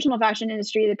in the traditional fashion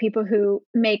industry, the people who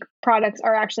make products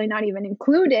are actually not even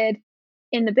included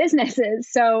in the businesses.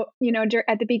 So, you know,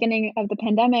 at the beginning of the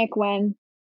pandemic, when,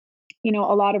 you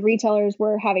know, a lot of retailers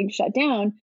were having to shut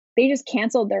down, they just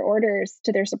canceled their orders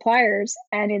to their suppliers.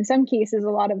 And in some cases, a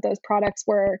lot of those products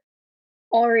were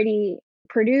already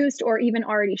produced or even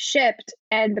already shipped.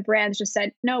 And the brands just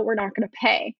said, no, we're not going to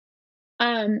pay.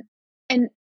 Um, and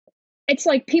it's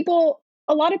like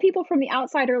a lot of people from the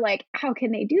outside are like, how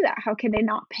can they do that? How can they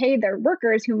not pay their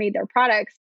workers who made their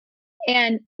products?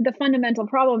 And the fundamental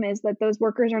problem is that those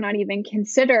workers are not even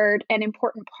considered an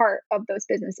important part of those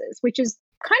businesses, which is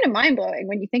kind of mind blowing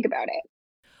when you think about it.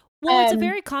 Well, it's a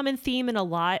very common theme in a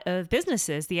lot of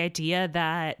businesses, the idea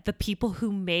that the people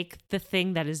who make the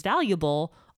thing that is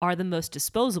valuable are the most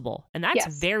disposable. And that's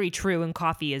Yes. very true in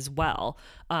coffee as well,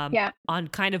 Yeah. on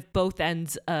kind of both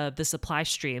ends of the supply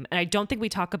stream. And I don't think we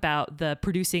talk about the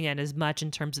producing end as much in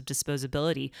terms of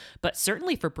disposability, but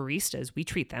certainly for baristas, we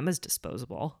treat them as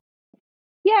disposable.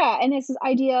 Yeah, and this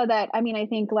idea that I mean, I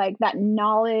think like that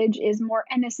knowledge is more,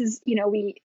 and this is, you know,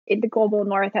 the global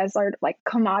north has sort of like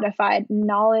commodified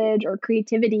knowledge or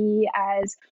creativity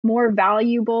as more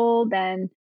valuable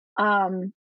than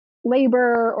um,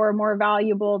 labor, or more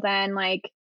valuable than like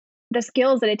the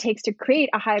skills that it takes to create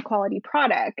a high quality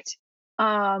product,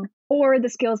 or the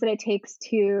skills that it takes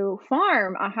to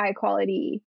farm a high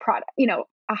quality product, you know,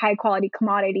 a high quality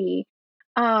commodity,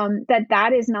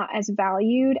 that is not as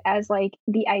valued as like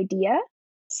the idea.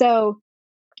 So,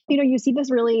 you know, you see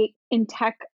this really in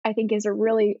tech, I think is a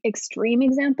really extreme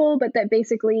example, but that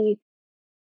basically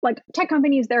like tech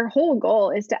companies, their whole goal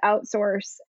is to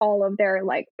outsource all of their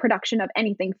like production of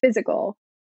anything physical,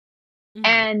 Mm.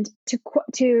 and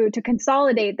to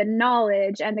consolidate the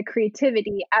knowledge and the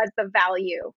creativity as the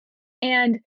value.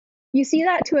 And you see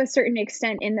that to a certain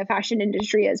extent in the fashion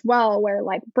industry as well, where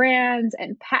like brands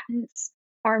and patents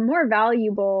are more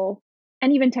valuable,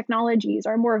 and even technologies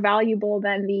are more valuable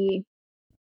than the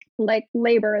like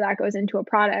labor that goes into a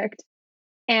product.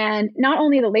 And not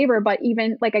only the labor, but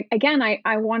even like again,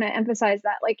 I want to emphasize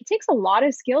that like it takes a lot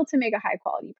of skill to make a high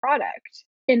quality product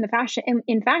in the fashion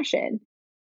in fashion.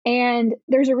 And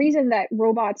there's a reason that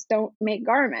robots don't make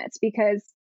garments, because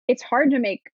it's hard to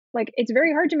make, like it's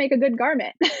very hard to make a good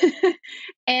garment.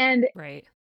 and Right.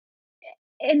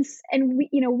 and we,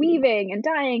 you know, weaving and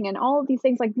dyeing and all of these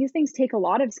things, like these things take a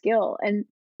lot of skill, and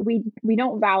we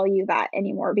don't value that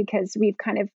anymore, because we've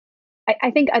kind of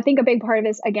I think a big part of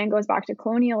this again goes back to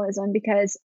colonialism,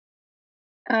 because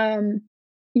um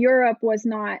Europe was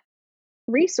not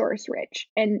resource rich,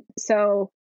 and so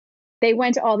they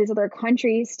went to all these other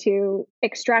countries to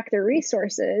extract their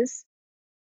resources,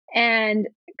 and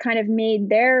kind of made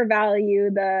their value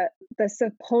the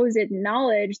supposed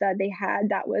knowledge that they had,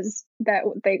 that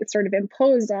they sort of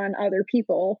imposed on other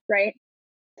people, right?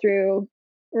 Through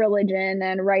religion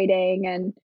and writing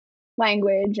and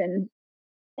language and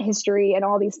history and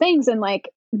all these things, and like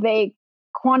they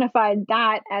quantified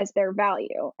that as their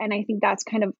value. And I think that's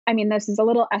kind of, I mean, this is a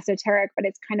little esoteric, but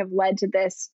it's kind of led to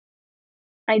this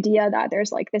idea that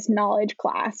there's like this knowledge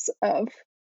class of,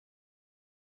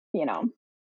 you know,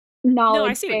 No, I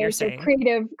knowledge see what you're based or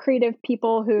saying. creative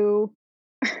people who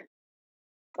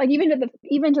like even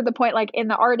to the point like in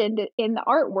the in the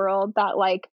art world, that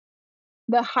like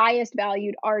the highest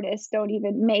valued artists don't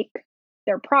even make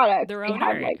their products. Their They own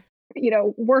have art. like, you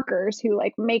know, workers who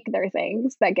like make their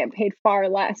things that get paid far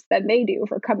less than they do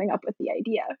for coming up with the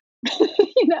idea.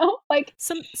 You know, like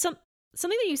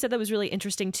Something that you said that was really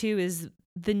interesting too is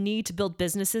the need to build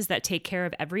businesses that take care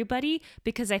of everybody,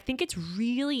 because I think it's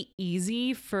really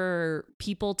easy for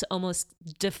people to almost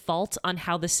default on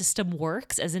how the system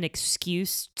works as an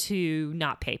excuse to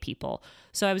not pay people.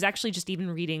 So I was actually just even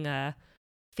reading a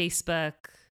Facebook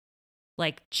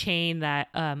like chain that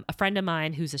a friend of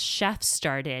mine who's a chef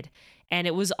started, and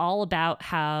it was all about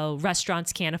how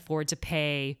restaurants can't afford to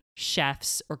pay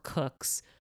chefs or cooks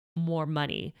more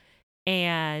money.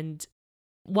 And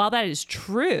while that is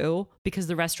true, because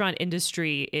the restaurant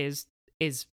industry is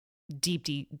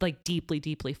deeply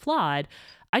flawed,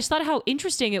 I just thought how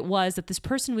interesting it was that this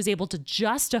person was able to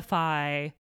justify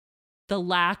the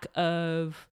lack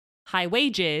of high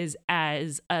wages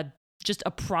as a just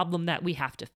a problem that we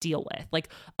have to deal with. Like,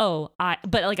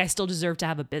 but like I still deserve to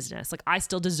have a business. Like I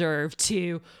still deserve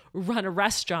to run a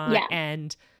restaurant yeah.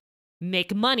 and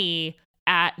make money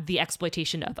at the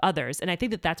exploitation of others. And I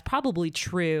think that that's probably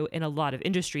true in a lot of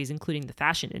industries, including the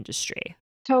fashion industry.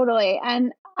 Totally.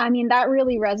 And I mean, that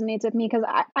really resonates with me because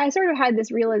I sort of had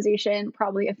this realization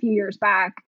probably a few years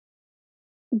back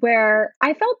where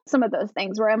I felt some of those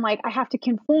things where I'm like, I have to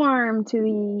conform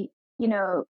to you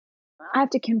know, I have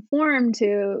to conform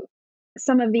to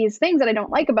some of these things that I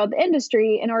don't like about the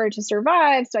industry in order to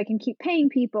survive so I can keep paying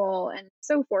people and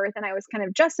so forth. And I was kind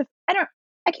of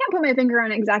I can't put my finger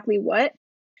on exactly what,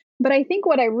 but I think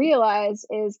what I realized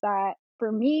is that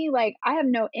for me, like, I have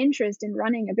no interest in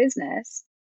running a business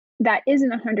that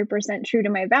isn't 100% true to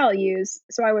my values.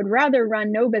 So I would rather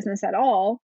run no business at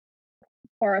all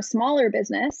or a smaller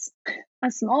business,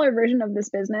 a smaller version of this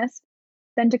business,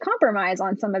 than to compromise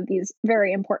on some of these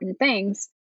very important things.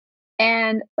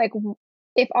 And like,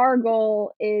 if our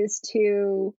goal is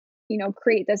to,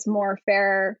 create this more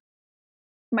fair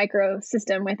micro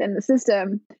system within the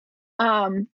system,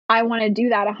 I want to do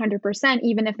that 100%,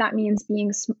 even if that means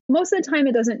most of the time,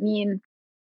 it doesn't mean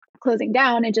closing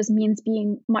down, it just means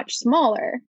being much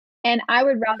smaller. And I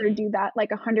would rather Mhm. do that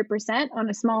like 100% on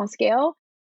a small scale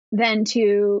than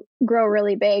to grow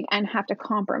really big and have to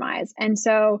compromise. And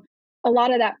so a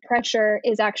lot of that pressure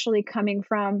is actually coming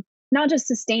from not just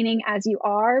sustaining as you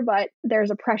are, but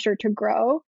there's a pressure to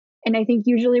grow. And I think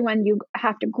usually when you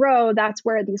have to grow, that's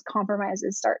where these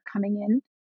compromises start coming in.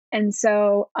 And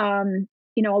so,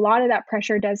 a lot of that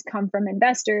pressure does come from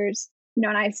investors, and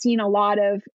I've seen a lot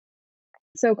of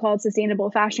so-called sustainable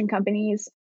fashion companies,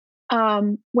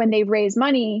 when they raise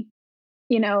money,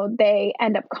 they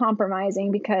end up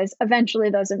compromising because eventually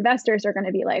those investors are going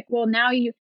to be like, well, now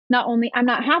not only I'm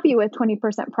not happy with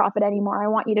 20% profit anymore, I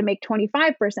want you to make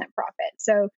 25% profit.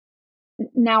 So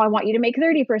now I want you to make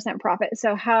 30% profit.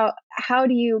 So how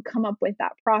do you come up with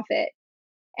that profit?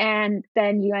 And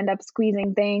then you end up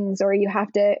squeezing things or you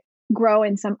have to grow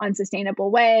in some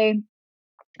unsustainable way.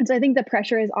 And so I think the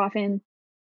pressure is often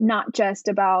not just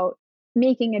about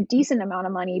making a decent amount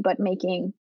of money, but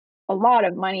making a lot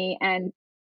of money and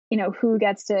who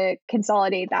gets to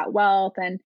consolidate that wealth.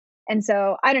 And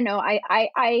so I don't know,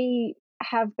 I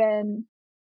have been,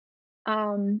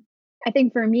 I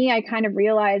think for me, I kind of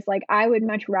realized like I would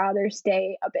much rather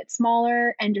stay a bit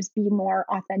smaller and just be more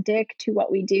authentic to what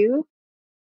we do,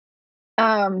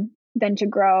 than to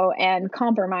grow and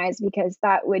compromise, because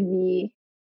that would be,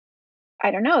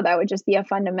 I don't know, that would just be a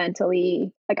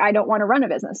fundamentally, like, I don't want to run a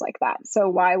business like that. So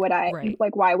Right.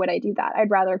 why would I do that?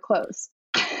 I'd rather close.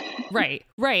 Right.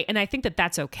 Right. And I think that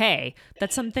that's okay.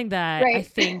 That's something that I Right.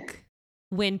 think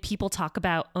when people talk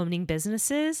about owning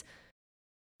businesses,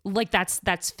 like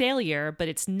that's failure, but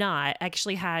it's not. I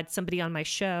actually had somebody on my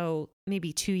show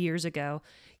maybe 2 years ago.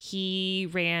 He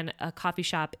ran a coffee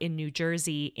shop in New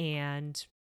Jersey, and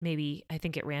maybe I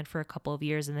think it ran for a couple of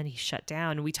years and then he shut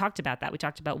down. And we talked about that. We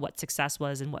talked about what success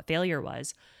was and what failure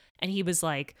was. And he was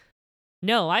like,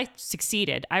 "No, I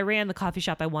succeeded. I ran the coffee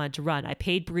shop I wanted to run. I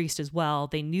paid baristas well.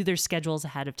 They knew their schedules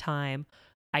ahead of time.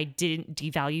 I didn't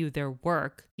devalue their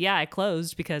work. Yeah, I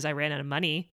closed because I ran out of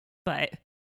money, but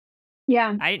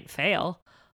Yeah. I didn't fail."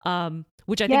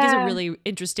 Which I think is a Yeah. really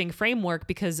interesting framework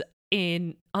because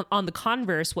on the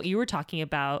converse, what you were talking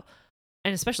about,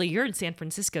 and especially you're in San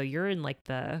Francisco, you're in like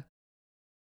the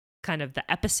kind of the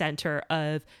epicenter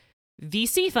of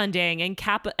VC funding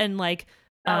and like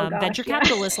Oh venture gosh, yeah.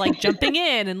 capitalists like jumping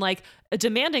in and like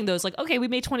demanding those, like, okay, we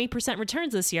made 20%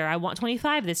 returns this year. I want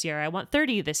 25 this year. I want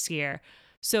 30 this year.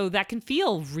 So that can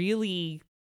feel really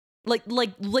like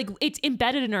it's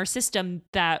embedded in our system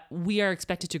that we are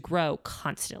expected to grow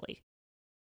constantly.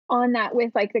 On that,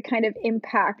 with like the kind of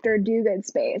impact or do good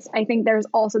space, I think there's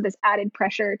also this added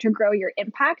pressure to grow your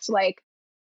impact. Like,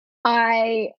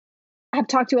 I have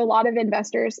talked to a lot of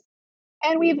investors,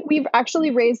 and we've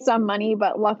actually raised some money,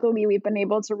 but luckily we've been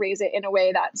able to raise it in a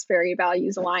way that's very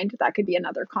values aligned. That could be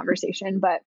another conversation.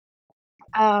 But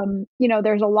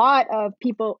there's a lot of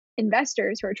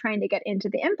investors who are trying to get into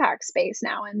the impact space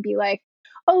now and be like,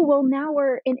 oh, well, now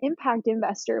we're an impact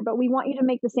investor, but we want you to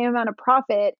make the same amount of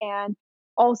profit. And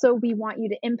also, we want you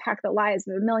to impact the lives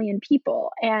of 1 million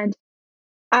people. And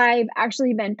I've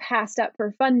actually been passed up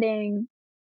for funding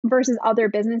versus other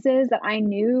businesses that I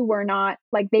knew were not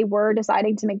like, they were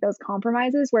deciding to make those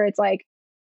compromises where it's like,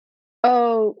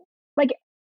 oh, like,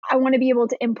 I want to be able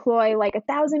to employ like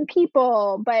 1,000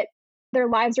 people, but their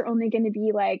lives are only going to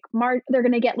be like, they're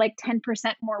going to get like 10%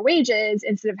 more wages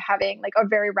instead of having like a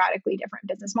very radically different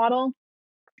business model.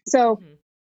 So Hmm.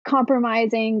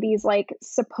 compromising these like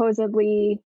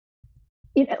supposedly,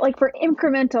 like for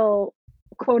incremental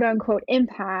quote unquote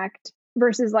impact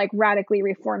versus like radically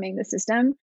reforming the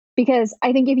system. Because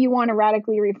I think if you want to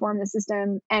radically reform the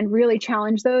system and really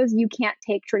challenge those, you can't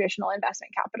take traditional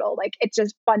investment capital. Like, it's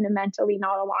just fundamentally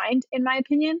not aligned, in my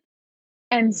opinion.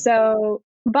 And Hmm. so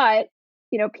But,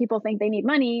 people think they need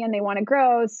money and they want to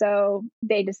grow, so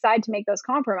they decide to make those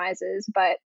compromises.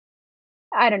 But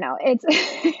I don't know. It's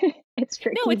it's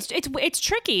No, tricky. it's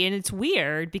tricky and it's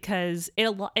weird because a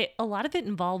lot of it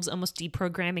involves almost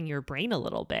deprogramming your brain a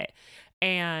little bit.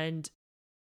 And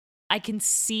I can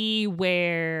see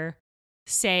where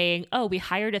saying, "Oh, we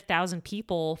hired 1,000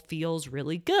 people" feels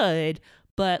really good,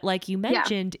 but like you Yeah.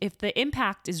 mentioned, if the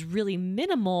impact is really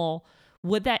minimal,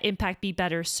 would that impact be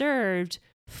better served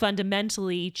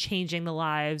fundamentally changing the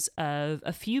lives of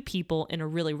a few people in a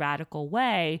really radical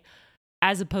way,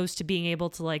 as opposed to being able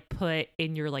to like put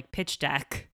in your like pitch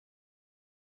deck,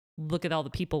 look at all the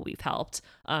people we've helped.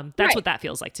 That's Right. what that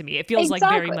feels like to me. It feels like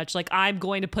very Exactly. much like I'm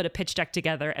going to put a pitch deck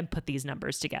together and put these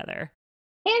numbers together.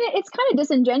 And it's kind of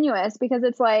disingenuous because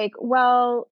it's like,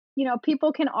 well,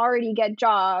 people can already get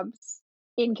jobs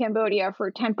in Cambodia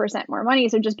for 10% more money.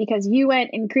 So just because you went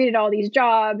and created all these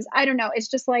jobs, I don't know. It's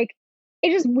just like,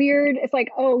 it's just weird. It's like,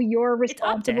 oh, you're It's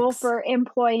responsible optics. for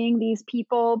employing these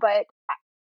people, but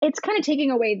it's kind of taking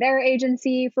away their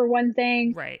agency for one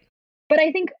thing. Right. But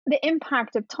I think the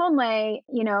impact of Tonle,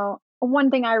 one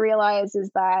thing I realize is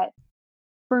that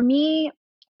for me,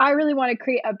 I really want to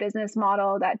create a business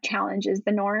model that challenges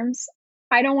the norms.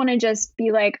 I don't want to just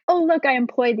be like, oh, look, I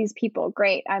employed these people.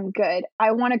 Great, I'm good.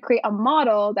 I want to create a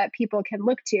model that people can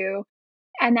look to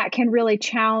and that can really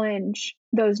challenge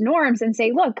those norms and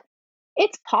say, look,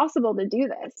 it's possible to do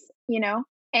this,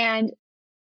 and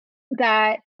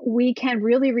that we can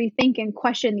really rethink and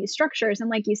question these structures. And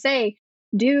like you say,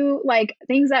 do like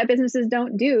things that businesses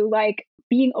don't do, like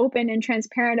being open and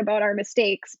transparent about our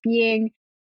mistakes, being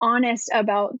honest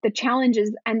about the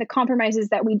challenges and the compromises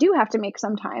that we do have to make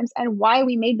sometimes and why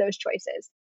we made those choices.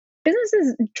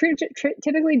 Businesses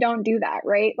typically don't do that,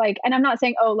 right? Like, and I'm not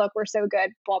saying, oh, look, we're so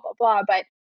good, blah, blah, blah, but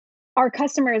our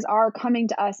customers are coming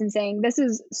to us and saying, this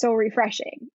is so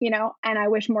refreshing, and I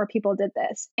wish more people did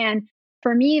this. And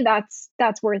for me, that's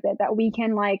worth it, that we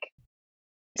can like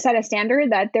set a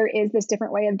standard that there is this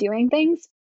different way of doing things.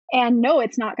 And no,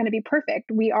 it's not going to be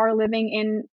perfect. We are living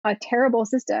in a terrible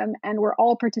system and we're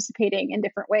all participating in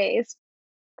different ways.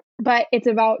 But it's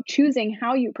about choosing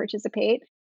how you participate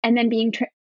and then being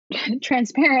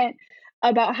transparent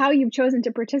about how you've chosen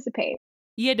to participate.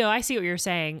 Yeah, no, I see what you're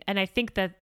saying. And I think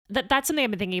that's something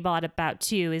I've been thinking a lot about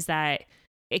too, is that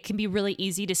it can be really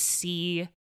easy to see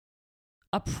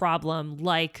a problem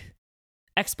like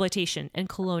exploitation and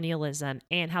colonialism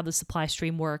and how the supply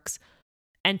stream works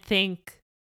and think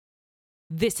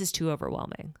this is too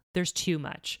overwhelming. There's too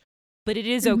much. But it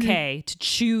is Hmm. okay to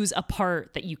choose a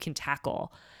part that you can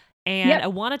tackle. And Yep. I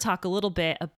want to talk a little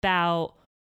bit about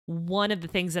one of the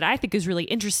things that I think is really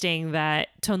interesting that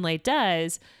Tonelay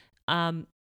does, um,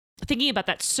 thinking about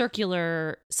that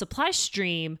circular supply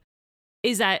stream,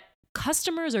 is that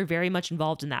customers are very much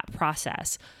involved in that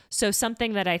process. So,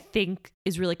 something that I think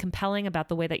is really compelling about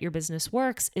the way that your business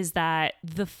works is that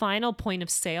the final point of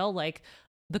sale, like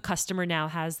the customer now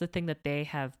has the thing that they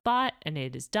have bought and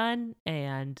it is done,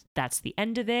 and that's the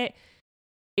end of it,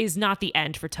 is not the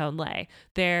end for Tonelay.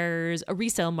 There's a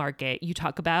resale market. You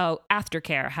talk about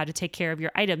aftercare, how to take care of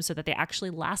your items so that they actually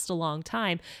last a long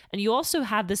time. And you also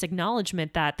have this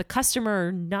acknowledgement that the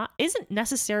customer isn't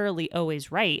necessarily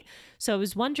always right. So I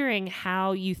was wondering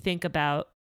how you think about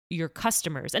your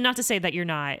customers. And not to say that you're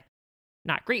not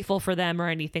grateful for them or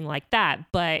anything like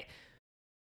that, but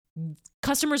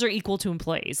customers are equal to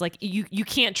employees. Like you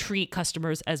can't treat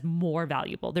customers as more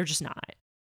valuable. They're just not.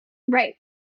 Right.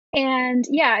 And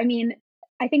yeah, I mean,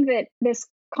 I think that this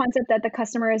concept that the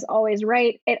customer is always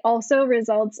right, it also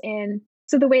results in,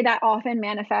 so the way that often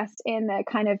manifests in the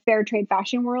kind of fair trade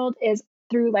fashion world is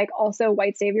through like also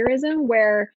white saviorism,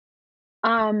 where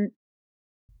um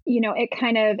it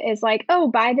kind of is like, oh,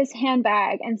 buy this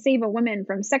handbag and save a woman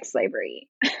from sex slavery,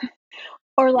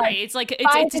 or like Right. It's like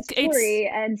buy this jewelry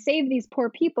and save these poor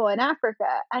people in Africa.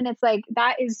 And it's like,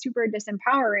 that is super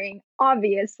disempowering,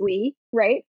 obviously,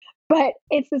 right? But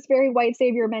it's this very white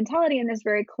savior mentality and this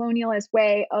very colonialist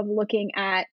way um,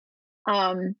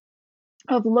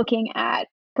 of looking at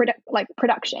like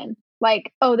production.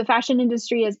 Like, oh, the fashion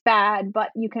industry is bad, but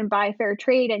you can buy fair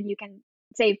trade and you can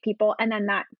save people. And then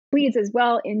that bleeds as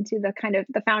well into the kind of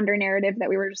the founder narrative that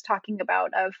we were just talking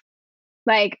about of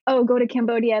like, oh, go to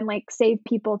Cambodia and like save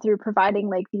people through providing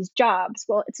like these jobs.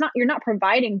 Well, it's not, you're not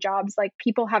providing jobs. Like,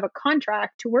 people have a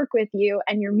contract to work with you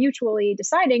and you're mutually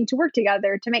deciding to work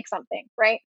together to make something,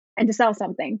 right? And to sell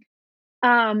something.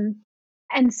 Um,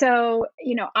 and so,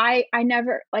 I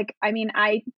never like, I mean,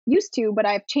 I used to, but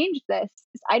I've changed this.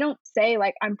 I don't say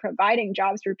like I'm providing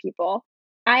jobs for people.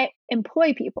 I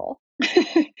employ people.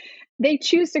 they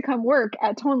choose to come work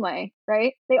at Tonlé,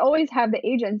 right? They always have the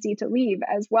agency to leave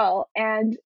as well.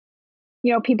 And,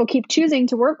 people keep choosing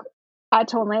to work at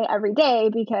Tonlé every day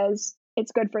because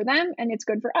it's good for them and it's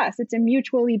good for us. It's a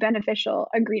mutually beneficial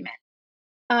agreement.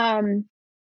 Um,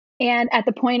 and at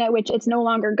the point at which it's no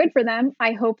longer good for them,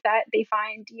 I hope that they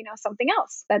find, something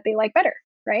else that they like better,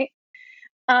 right?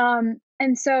 And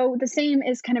so the same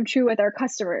is kind of true with our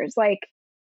customers. Like,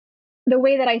 the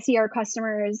way that I see our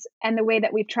customers and the way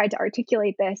that we've tried to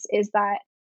articulate this is that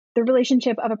the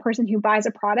relationship of a person who buys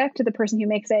a product to the person who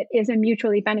makes it is a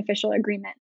mutually beneficial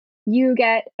agreement. You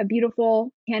get a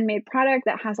beautiful handmade product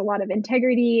that has a lot of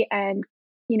integrity and,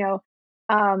 you know,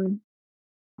 um,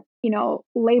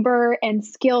 labor and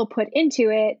skill put into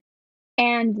it,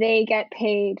 and they get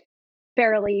paid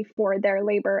fairly for their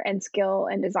labor and skill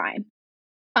and design.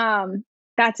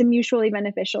 That's a mutually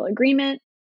beneficial agreement,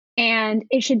 and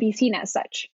it should be seen as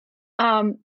such.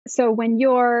 So when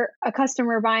you're a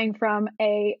customer buying from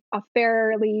a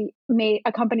fairly made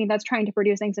a company that's trying to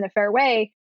produce things in a fair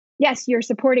way, yes, you're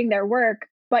supporting their work,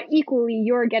 but equally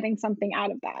you're getting something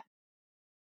out of that.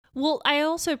 Well, I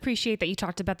also appreciate that you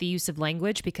talked about the use of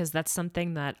language, because that's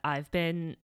something that I've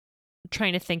been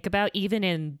trying to think about, even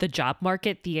in the job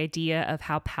market, the idea of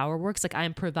how power works. Like,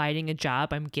 I'm providing a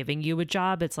job, I'm giving you a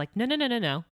job. It's like, no, no, no, no,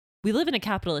 no. We live in a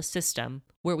capitalist system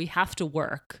where we have to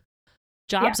work.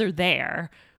 Jobs are there.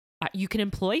 You can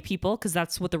employ people because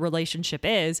that's what the relationship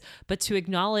is. But to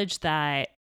acknowledge that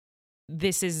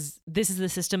this is the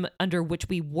system under which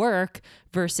we work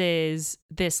versus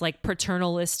this like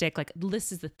paternalistic, like,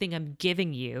 this is the thing I'm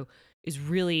giving you, is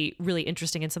really, really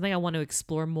interesting and something I want to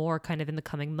explore more kind of in the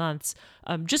coming months.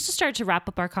 Just to start to wrap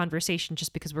up our conversation,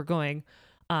 just because we're going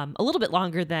a little bit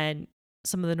longer than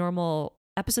some of the normal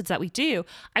episodes that we do.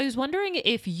 I was wondering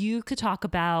if you could talk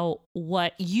about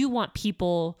what you want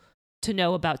people to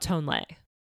know about Tonlé.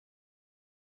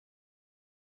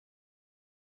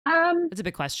 It's a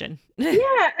big question.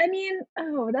 Yeah, I mean,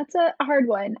 that's a hard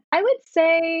one. I would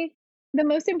say the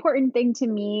most important thing to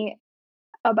me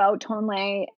about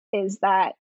Tonlé is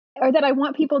that, or that I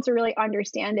want people to really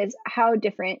understand, is how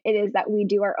different it is that we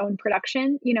do our own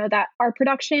production. That our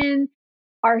production,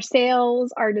 our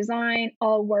sales, our design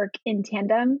all work in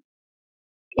tandem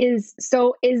is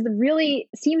really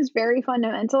seems very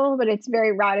fundamental, but it's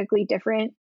very radically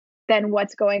different than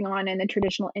what's going on in the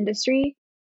traditional industry.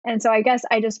 And so I guess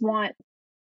I just want,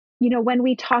 when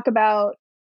we talk about,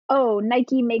 oh,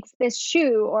 Nike makes this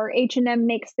shoe or H&M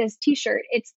makes this t-shirt,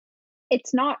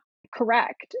 it's not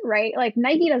correct, right? Like,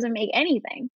 Nike doesn't make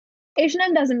anything.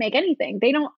 H&M doesn't make anything.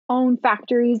 They don't own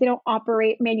factories. They don't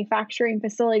operate manufacturing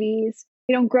facilities.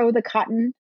 They don't grow the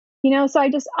cotton. So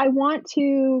I want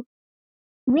to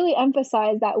really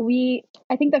emphasize that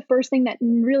I think the first thing that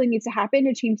really needs to happen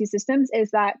to change these systems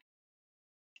is that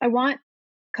I want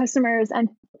customers and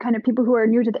kind of people who are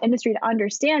new to the industry to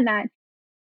understand that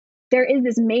there is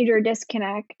this major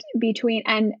disconnect between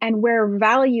and where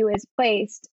value is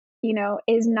placed,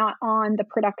 is not on the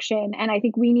production. And I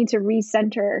think we need to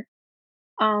recenter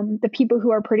the people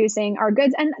who are producing our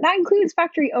goods. And that includes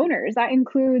factory owners. That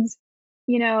includes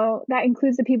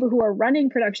the people who are running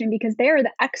production, because they are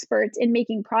the experts in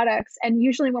making products. And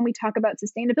usually when we talk about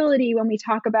sustainability, when we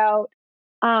talk about,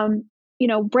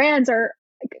 brands are,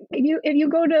 if you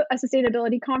go to a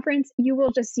sustainability conference, you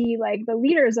will just see like the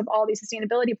leaders of all these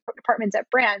sustainability departments at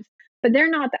brands, but they're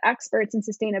not the experts in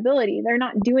sustainability. They're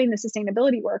not doing the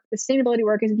sustainability work. The sustainability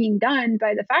work is being done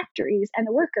by the factories and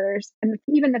the workers and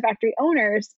even the factory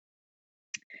owners.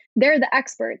 They're the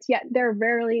experts, yet they're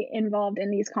rarely involved in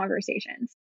these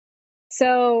conversations.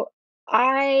 So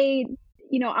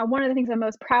one of the things I'm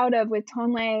most proud of with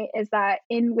Tonlé is that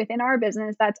within our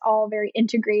business, that's all very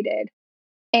integrated.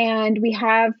 And we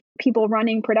have people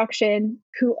running production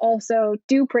who also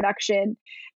do production.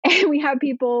 And we have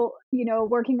people,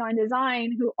 working on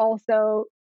design who also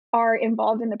are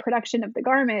involved in the production of the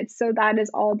garments. So that is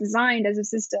all designed as a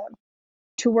system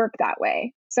to work that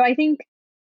way. So I think,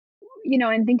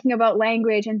 in thinking about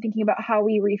language and thinking about how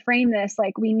we reframe this,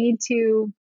 like, we need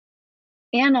to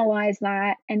analyze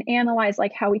that and analyze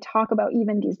like how we talk about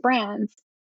even these brands.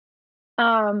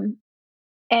 And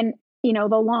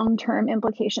the long-term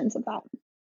implications of that.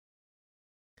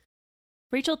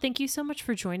 Rachel, thank you so much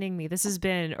for joining me. This has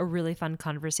been a really fun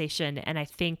conversation. And I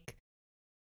think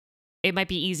it might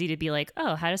be easy to be like,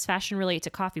 oh, how does fashion relate to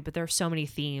coffee? But there are so many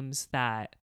themes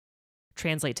that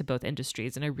translate to both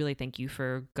industries. And I really thank you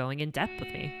for going in depth with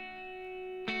me.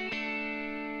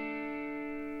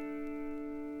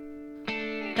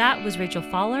 That was Rachel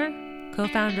Faller,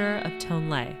 co-founder of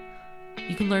Tonlé.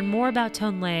 You can learn more about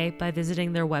Tonlé by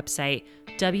visiting their website,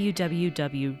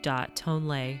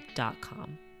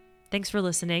 www.tonelay.com. Thanks for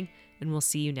listening, and we'll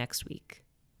see you next week.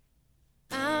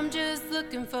 I'm just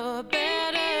looking for a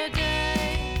better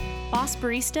day. Boss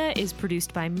Barista is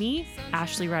produced by me,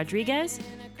 Ashley Rodriguez.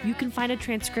 You can find a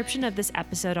transcription of this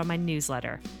episode on my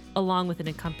newsletter, along with an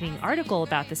accompanying article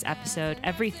about this episode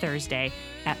every Thursday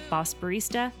at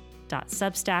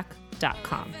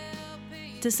bossbarista.substack.com.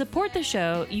 To support the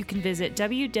show, you can visit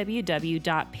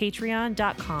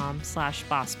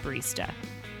www.patreon.com/bossbarista.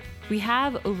 We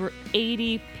have over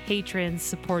 80 patrons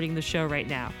supporting the show right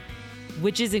now,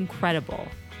 which is incredible.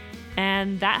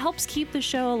 And that helps keep the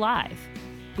show alive.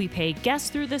 We pay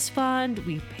guests through this fund,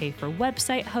 we pay for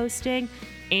website hosting,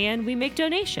 and we make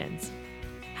donations.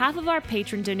 Half of our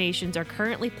patron donations are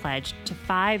currently pledged to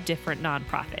 5 different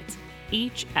nonprofits,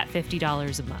 each at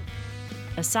 $50 a month.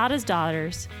 Asada's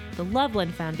Daughters, the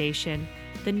Loveland Foundation,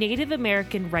 the Native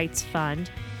American Rights Fund,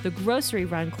 the Grocery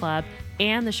Run Club,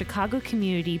 and the Chicago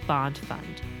Community Bond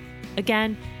Fund.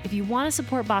 Again, if you want to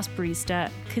support Boss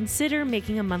Barista, consider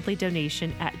making a monthly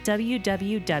donation at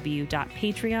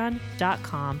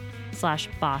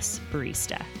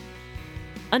www.patreon.com/bossbarista.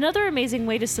 Another amazing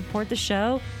way to support the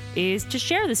show is to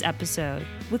share this episode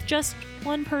with just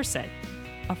one person,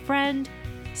 a friend,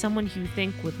 someone who you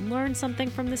think would learn something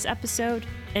from this episode,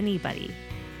 anybody.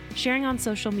 Sharing on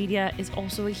social media is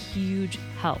also a huge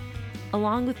help,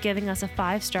 along with giving us a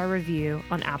 5-star review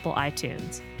on Apple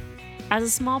iTunes. As a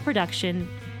small production,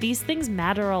 these things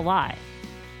matter a lot.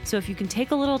 So if you can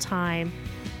take a little time,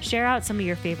 share out some of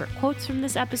your favorite quotes from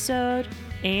this episode,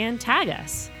 and tag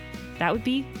us, that would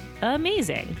be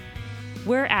amazing.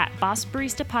 We're at Boss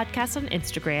Barista Podcast on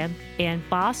Instagram and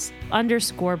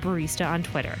boss_barista on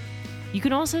Twitter. You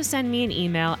can also send me an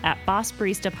email at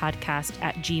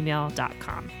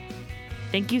bossbaristapodcast@gmail.com.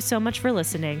 Thank you so much for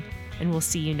listening, and we'll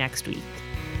see you next week.